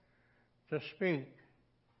Pharaoh to speak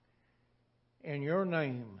in your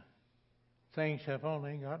name, things have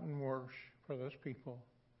only gotten worse for this people.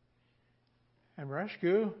 And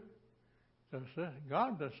rescue, does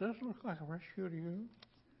this look like a rescue to you?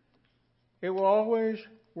 It will always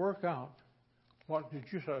work out. What did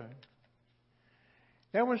you say?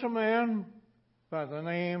 There was a man by the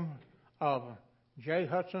name of J.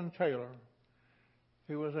 Hudson Taylor.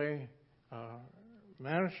 He was a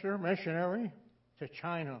missionary to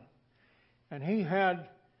China. And he had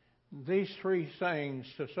these three things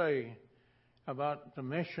to say about the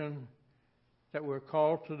mission that we're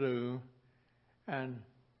called to do and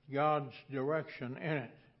God's direction in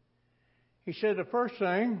it. He said the first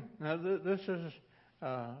thing, now this is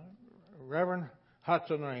Reverend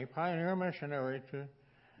Hudson, a pioneer missionary to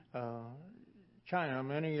China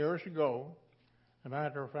many years ago. As a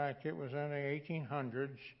matter of fact, it was in the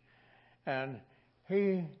 1800s. And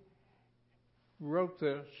he wrote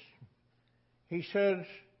this. He says,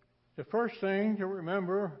 the first thing to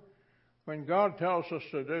remember when God tells us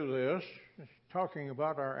to do this, talking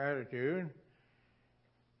about our attitude,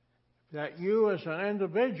 that you as an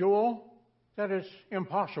individual, that is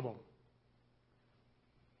impossible.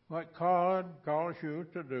 What God calls you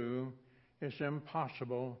to do is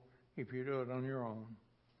impossible if you do it on your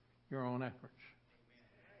own efforts.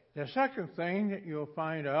 The second thing that you'll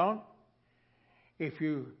find out, if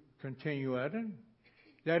you continue at it,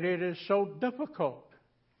 that it is so difficult.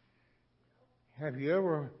 Have you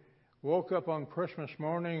ever woke up on Christmas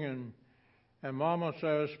morning and Mama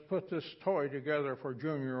says, put this toy together for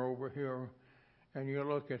Junior over here, and you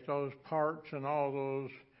look at those parts and all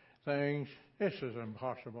those things, this is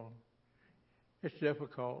impossible. It's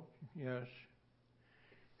difficult, yes.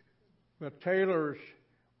 But Taylor's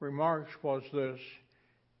remarks was this: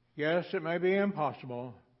 yes, it may be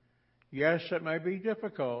impossible. Yes, it may be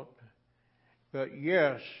difficult. But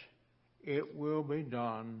yes, it will be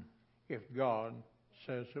done if God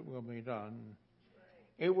says it will be done.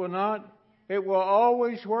 It will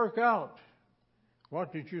always work out.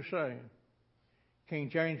 What did you say? King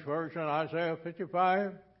James Version, Isaiah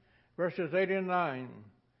 55, verses 8 and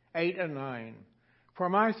 9. For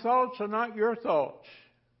my thoughts are not your thoughts.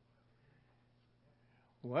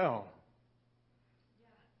 Well,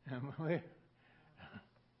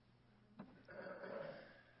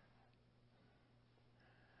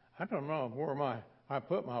 I don't know where I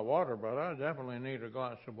put my water, but I definitely need a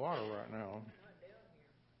glass of water right now.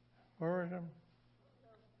 Where is it?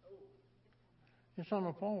 It's on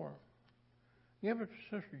the floor. Give it to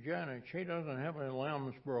Sister Janet. She doesn't have any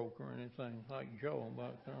limbs broke or anything like Joe,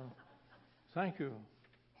 but thank you.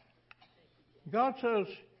 God says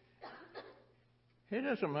it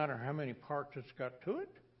doesn't matter how many parts it's got to it.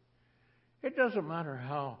 It doesn't matter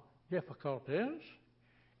how difficult it is.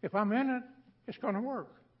 If I'm in it, it's going to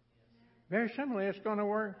work. Very simply, it's going to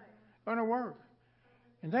work.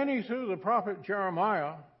 And then he threw the prophet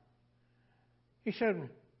Jeremiah. He said,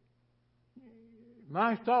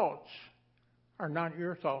 my thoughts are not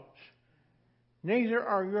your thoughts. Neither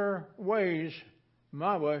are your ways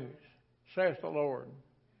my ways, saith the Lord.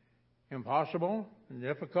 Impossible and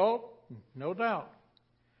difficult, no doubt.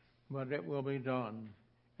 But it will be done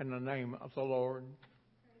in the name of the Lord.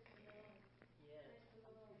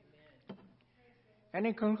 And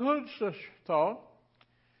he concludes this thought,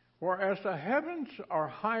 whereas the heavens are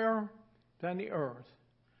higher than the earth,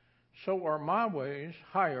 so are my ways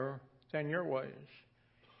higher than your ways,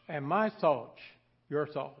 and my thoughts your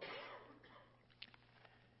thoughts.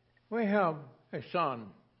 We have a son,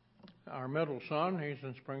 our middle son. He's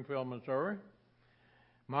in Springfield, Missouri.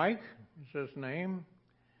 Mike is his name.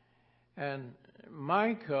 And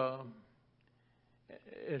Mike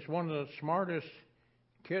is one of the smartest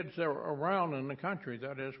kids that are around in the country.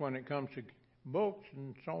 That is, when it comes to books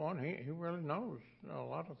and so on, he really knows a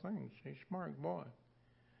lot of things. He's a smart boy.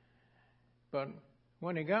 But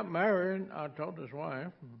when he got married, I told his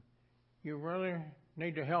wife, you really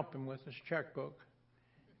need to help him with his checkbook,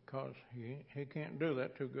 because he can't do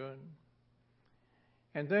that too good.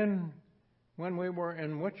 And then when we were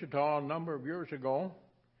in Wichita a number of years ago,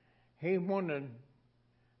 he wanted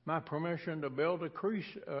my permission to build a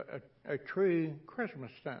tree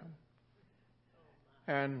Christmas stand.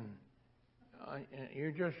 And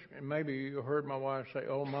maybe you heard my wife say,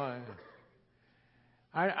 oh my.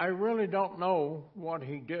 I really don't know what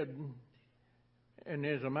he did in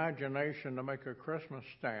his imagination to make a Christmas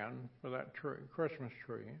stand for that Christmas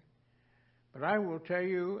tree. But I will tell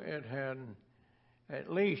you, it had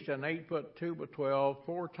at least an 8-foot 2x12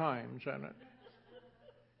 4 times in it.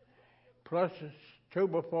 Plus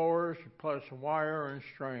 2x4s, plus wire and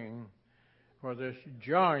string for this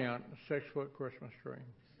giant 6-foot Christmas tree.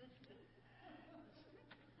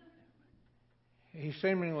 He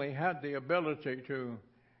seemingly had the ability to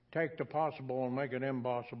take the possible and make it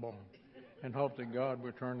impossible and hope that God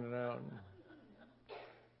would turn it out.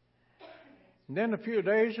 And then a few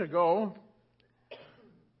days ago,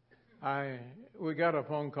 we got a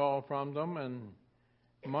phone call from them, and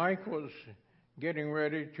Mike was getting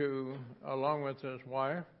ready to, along with his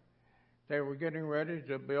wife, they were getting ready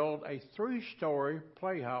to build a 3-story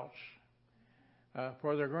playhouse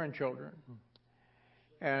for their grandchildren.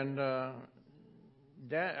 And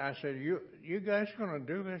Dad, I said, you guys going to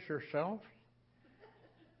do this yourself?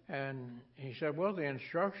 And he said, well, the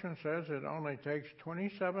instruction says it only takes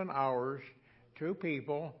 27 hours, 2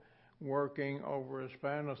 people working over a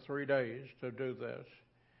span of 3 days to do this.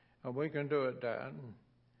 And we can do it, Dad.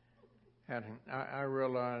 And I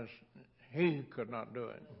realized he could not do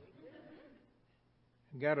it.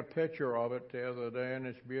 Got a picture of it the other day, and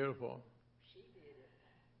it's beautiful.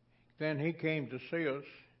 Then he came to see us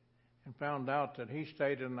and found out that he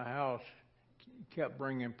stayed in the house, kept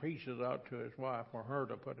bringing pieces out to his wife for her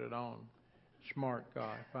to put it on. Smart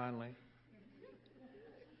guy, finally.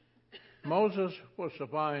 Moses was to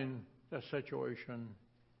find the situation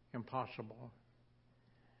impossible,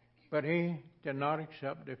 but he did not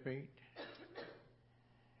accept defeat.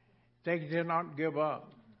 They did not give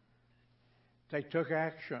up. They took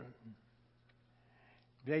action.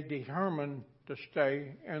 They determined to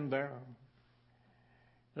stay in there.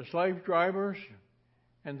 The slave drivers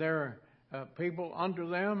and their people under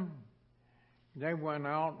them, they went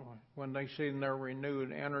out when they seen their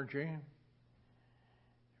renewed energy,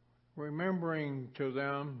 remembering to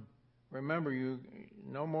them, remember, you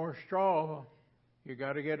no more straw. You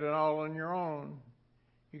got to get it all on your own.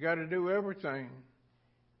 You got to do everything,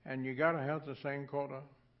 and you got to have the same quota.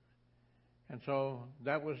 And so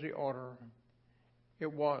that was the order.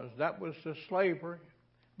 That was the slavery.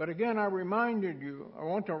 But again, I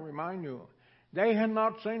want to remind you, they had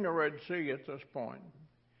not seen the Red Sea at this point.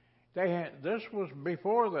 This was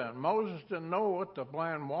before then. Moses didn't know what the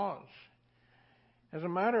plan was. As a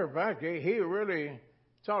matter of fact, he really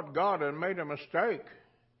thought God had made a mistake.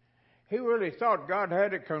 He really thought God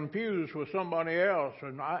had it confused with somebody else.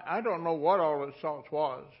 And I don't know what all his thoughts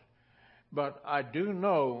was. But I do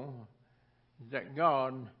know that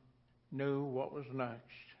God knew what was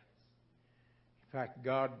next. In fact,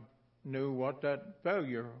 God knew what that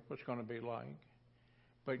failure was going to be like.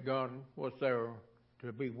 But God was there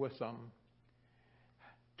to be with them,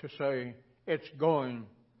 to say, it's going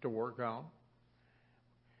to work out.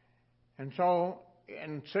 And so,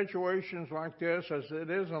 in situations like this, as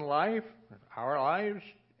it is in life, our lives,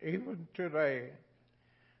 even today,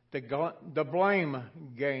 the blame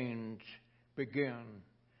games begin.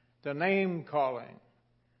 The name calling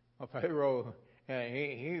of Pharaoh,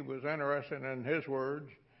 he was interested in his words.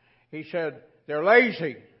 He said, they're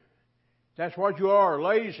lazy. That's what you are,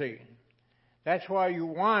 lazy. That's why you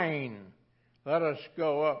whine. Let us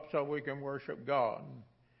go up so we can worship God.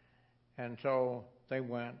 And so they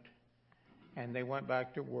went. And they went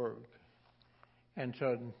back to work. And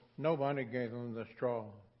so nobody gave them the straw.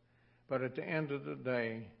 But at the end of the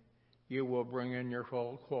day, you will bring in your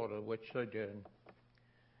full quota, which they did.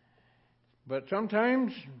 But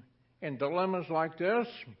sometimes, in dilemmas like this,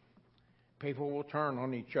 people will turn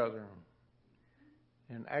on each other.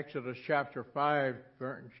 In Exodus chapter 5,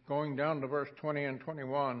 going down to verse 20 and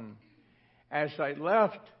 21, as they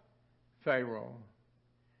left Pharaoh,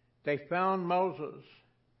 they found Moses,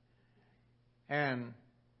 and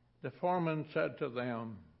the foreman said to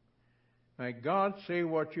them, may God see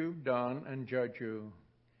what you've done and judge you.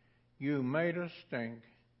 You made us stink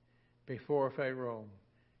before Pharaoh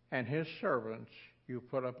and his servants. You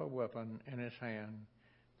put up a weapon in his hand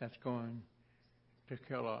that's going to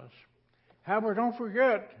kill us. However, don't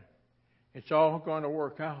forget, it's all going to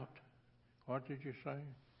work out. What did you say?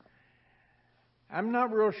 I'm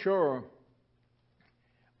not real sure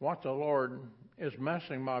what the Lord is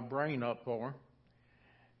messing my brain up for.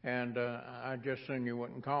 And I just assume you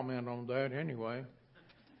wouldn't comment on that anyway.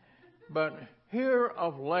 But here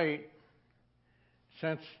of late,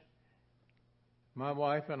 since my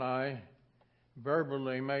wife and I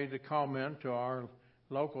verbally made the comment to our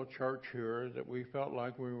local church here that we felt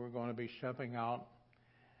like we were going to be stepping out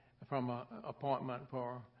from an appointment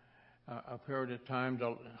for a period of time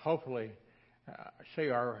to hopefully see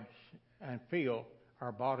and feel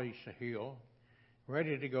our bodies to heal,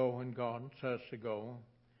 ready to go when God says to go,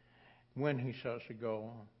 when He says to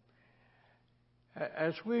go.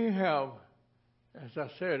 As I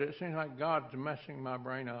said, it seems like God's messing my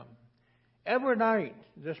brain up. Every night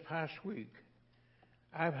this past week,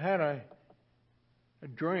 I've had a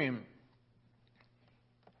dream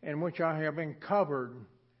in which I have been covered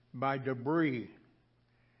by debris,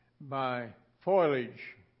 by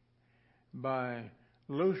foliage, by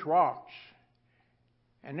loose rocks.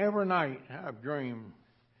 And every night I've dreamed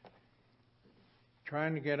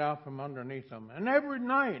trying to get out from underneath them. And every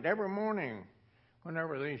night, every morning,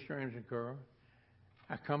 whenever these dreams occur,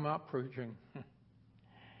 I come out preaching.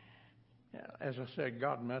 as I said,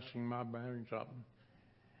 God messing my brains up.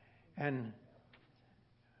 And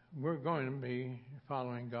we're going to be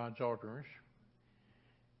following God's orders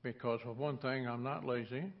because, for one thing, I'm not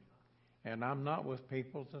lazy and I'm not with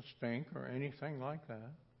people that stink or anything like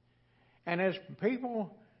that. And as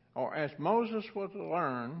people, or as Moses was to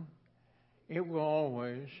learn, it will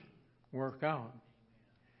always work out.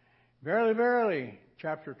 Verily, verily,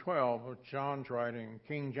 chapter 12 of John's writing,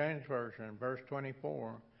 King James Version, verse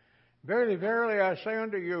 24. Verily, verily, I say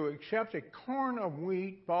unto you, except a corn of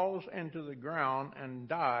wheat falls into the ground and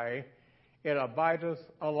die, it abideth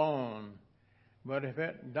alone. But if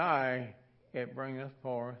it die, it bringeth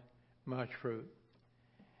forth much fruit.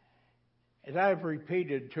 As I've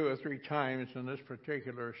repeated 2 or 3 times in this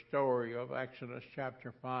particular story of Exodus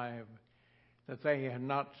chapter 5, that they had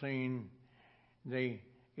not seen the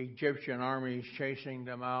Egyptian armies chasing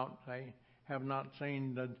them out. They have not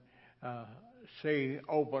seen the sea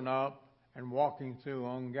open up and walking through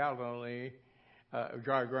on Galilee,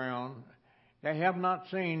 dry ground. They have not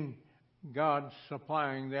seen God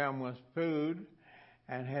supplying them with food,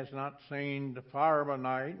 and has not seen the fire by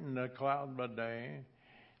night and the cloud by day.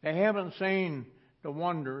 They haven't seen the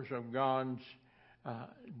wonders of God's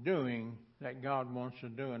doing that God wants to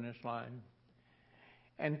do in His life.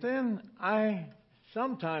 And then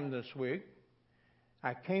sometime this week,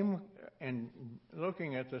 I came, and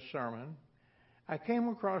looking at the sermon, I came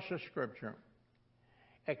across a scripture.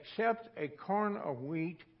 Except a corn of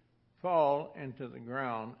wheat fall into the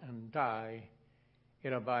ground and die,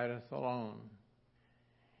 it abideth alone.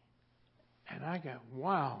 And I go,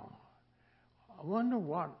 wow, I wonder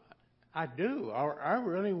what I do. I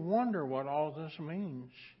really wonder what all this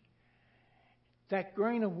means. That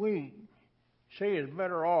grain of wheat, say, is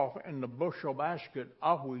better off in the bushel basket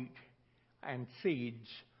of wheat and seeds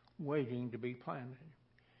waiting to be planted.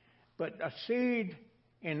 But a seed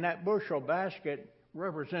in that bushel basket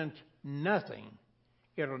represents nothing.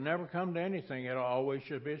 It'll never come to anything. It'll always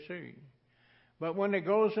just be a seed. But when it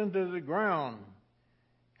goes into the ground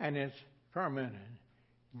and it's fermented,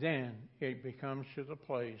 then it becomes to the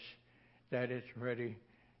place that it's ready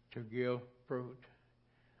to give fruit.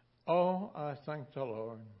 Oh, I thank the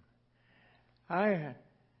Lord. I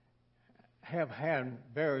have had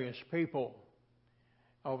various people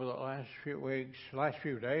over the last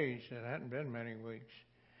few days, it hadn't been many weeks,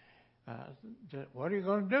 what are you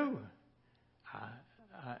going to do?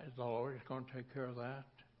 The Lord is going to take care of that.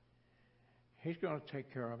 He's going to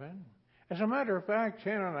take care of it. As a matter of fact,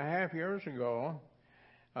 10 and a half years ago,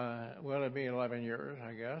 it'd be 11 years,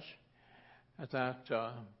 I guess,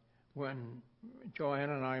 that when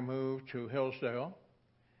Joanne and I moved to Hillsdale,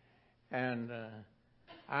 and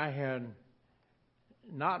I had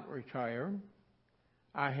not retired.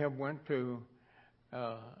 I have went to,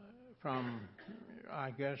 from,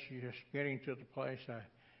 I guess, just getting to the place,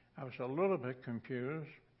 I was a little bit confused.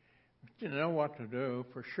 Didn't know what to do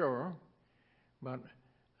for sure, but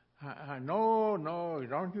no,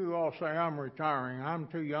 don't you all say I'm retiring. I'm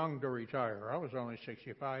too young to retire. I was only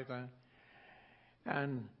 65 then.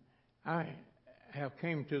 And I have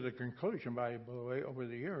came to the conclusion, by the way, over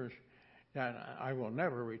the years, that I will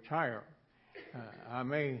never retire. I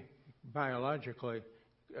may biologically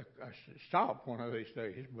stop one of these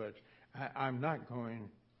days, but I'm not going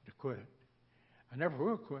to quit. I never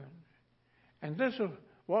will quit. And this is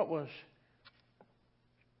what was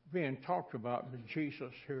being talked about with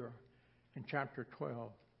Jesus here in chapter 12.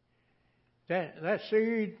 That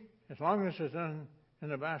seed, as long as it's in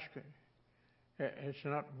the basket, it's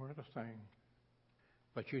not worth a thing.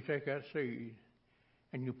 But you take that seed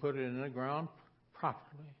and you put it in the ground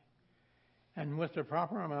properly. And with the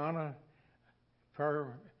proper amount of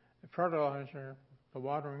fertilizer, the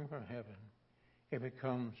watering from heaven, it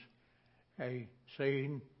becomes a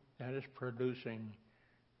seed that is producing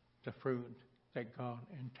the fruit that God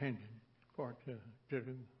intended for it to do.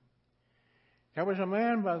 There was a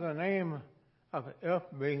man by the name of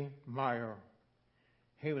F.B. Meyer.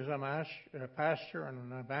 He was a pastor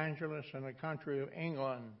and an evangelist in the country of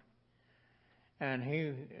England. And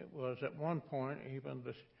he was at one point even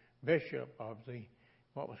the bishop of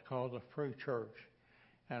what was called the Free Church.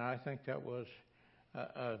 And I think that was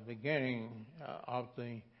a beginning of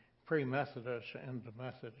the pre-Methodist and the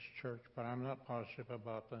Methodist Church, but I'm not positive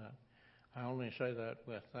about that. I only say that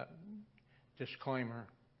with that disclaimer.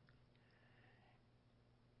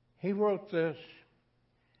 He wrote this: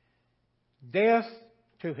 death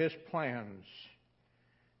to his plans,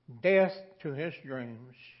 death to his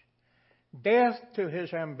dreams, death to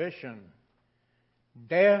his ambition,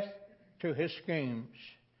 death to his schemes,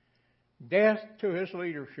 death to his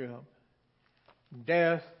leadership,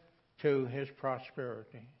 death to his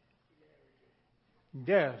prosperity.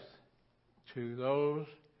 death to those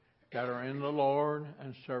that are in the Lord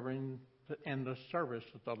and serving in the service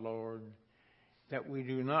of the Lord, that we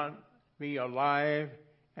do not be alive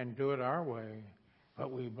and do it our way,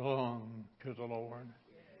 but we belong to the Lord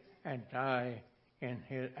and die in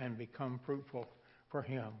His and become fruitful for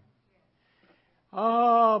Him.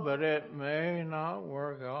 Oh, but it may not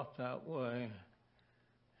work out that way.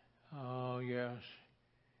 Oh, yes.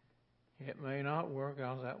 It may not work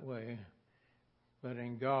out that way, but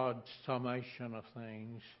in God's summation of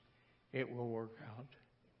things, it will work out.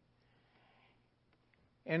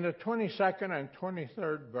 In the 22nd and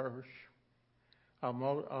 23rd verse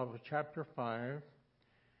of chapter 5,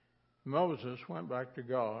 Moses went back to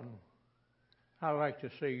God. I'd like to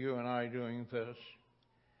see you and I doing this.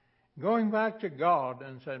 Going back to God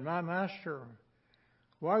and said, "My master,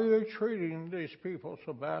 why are you treating these people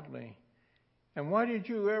so badly? And why did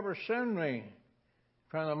you ever send me?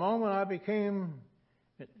 From the moment I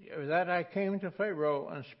came to Pharaoh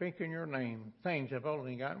and speak in your name, things have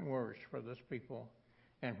only gotten worse for this people.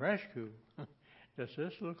 And rescue, does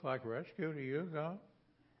this look like rescue to you, God?"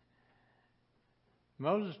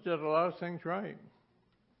 Moses did a lot of things right.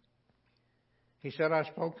 He said, "I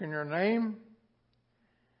spoke in your name."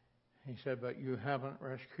 He said, "But you haven't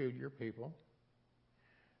rescued your people."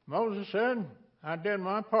 Moses said, "I did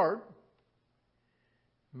my part."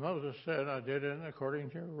 Moses said, "I did it according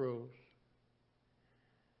to your rules."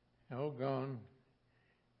 Oh, God,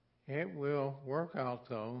 it will work out,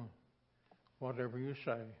 though, whatever you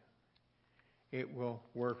say. It will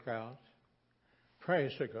work out.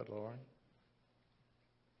 Praise the good Lord.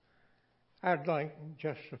 I'd like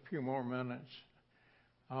just a few more minutes.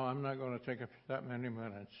 Oh, I'm not going to take that many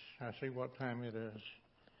minutes. I see what time it is.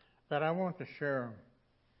 But I want to share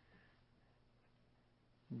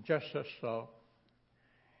just this thought.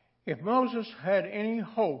 If Moses had any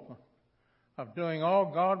hope of doing all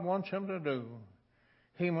God wants him to do,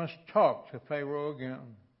 he must talk to Pharaoh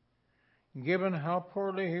again. Given how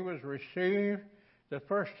poorly he was received the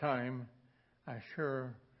first time, I'm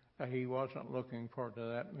sure that he wasn't looking forward to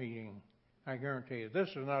that meeting. I guarantee you. This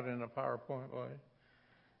is not in the PowerPoint, boys.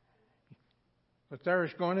 But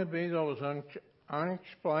there's going to be those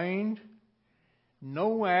unexplained,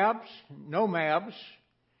 no maps,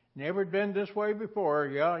 never been this way before.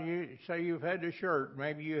 Yeah, you say you've had the shirt.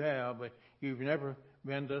 Maybe you have, but you've never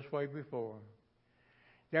been this way before.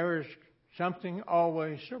 There is something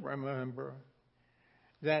always to remember,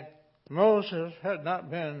 that Moses had not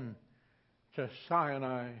been to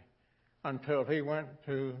Sinai until he went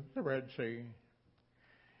to the Red Sea.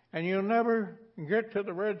 And you'll never get to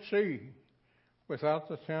the Red Sea without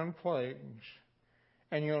the 10 plagues.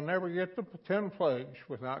 And you'll never get the 10 plagues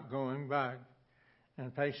without going back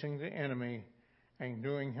and facing the enemy and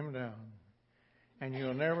doing him down. And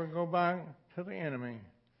you'll never go back to the enemy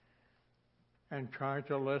and try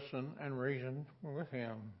to listen and reason with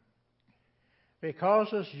him.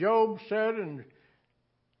 Because as Job said in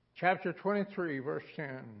chapter 23, verse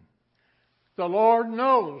 10, "The Lord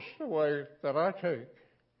knows the way that I take.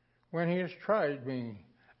 When he has tried me,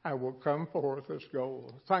 I will come forth as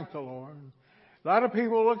gold." Thank the Lord. A lot of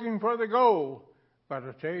people looking for the gold. But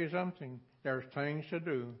I'll tell you something, there's things to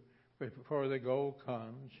do before the gold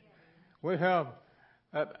comes. We have,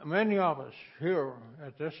 many of us here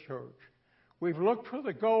at this church, we've looked for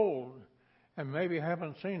the gold and maybe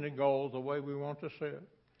haven't seen the gold the way we want to see it.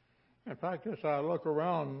 In fact, as I look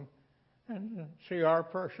around and see our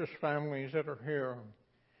precious families that are here,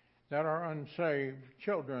 that are unsaved,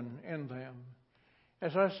 children in them,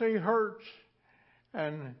 as I see hurts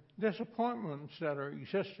and disappointments that are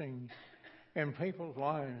existing in people's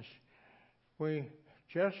lives, we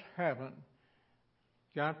just haven't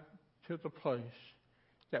got to the place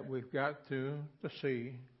that we've got to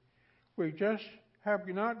see. We just have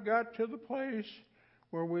not got to the place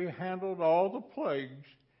where we handled all the plagues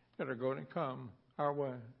that are going to come our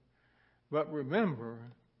way. But remember,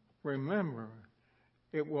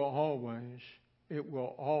 it will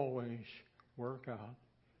always work out.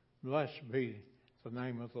 Blessed be the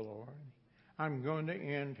name of the Lord. I'm going to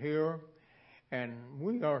end here, and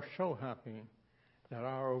we are so happy that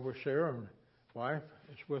our overseer and wife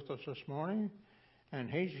is with us this morning, and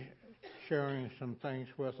he's sharing some things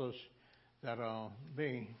with us that'll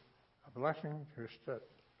be a blessing to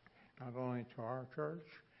not only to our church,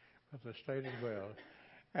 but the state as well.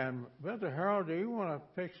 And Brother Harold, do you want to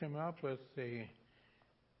fix him up with this?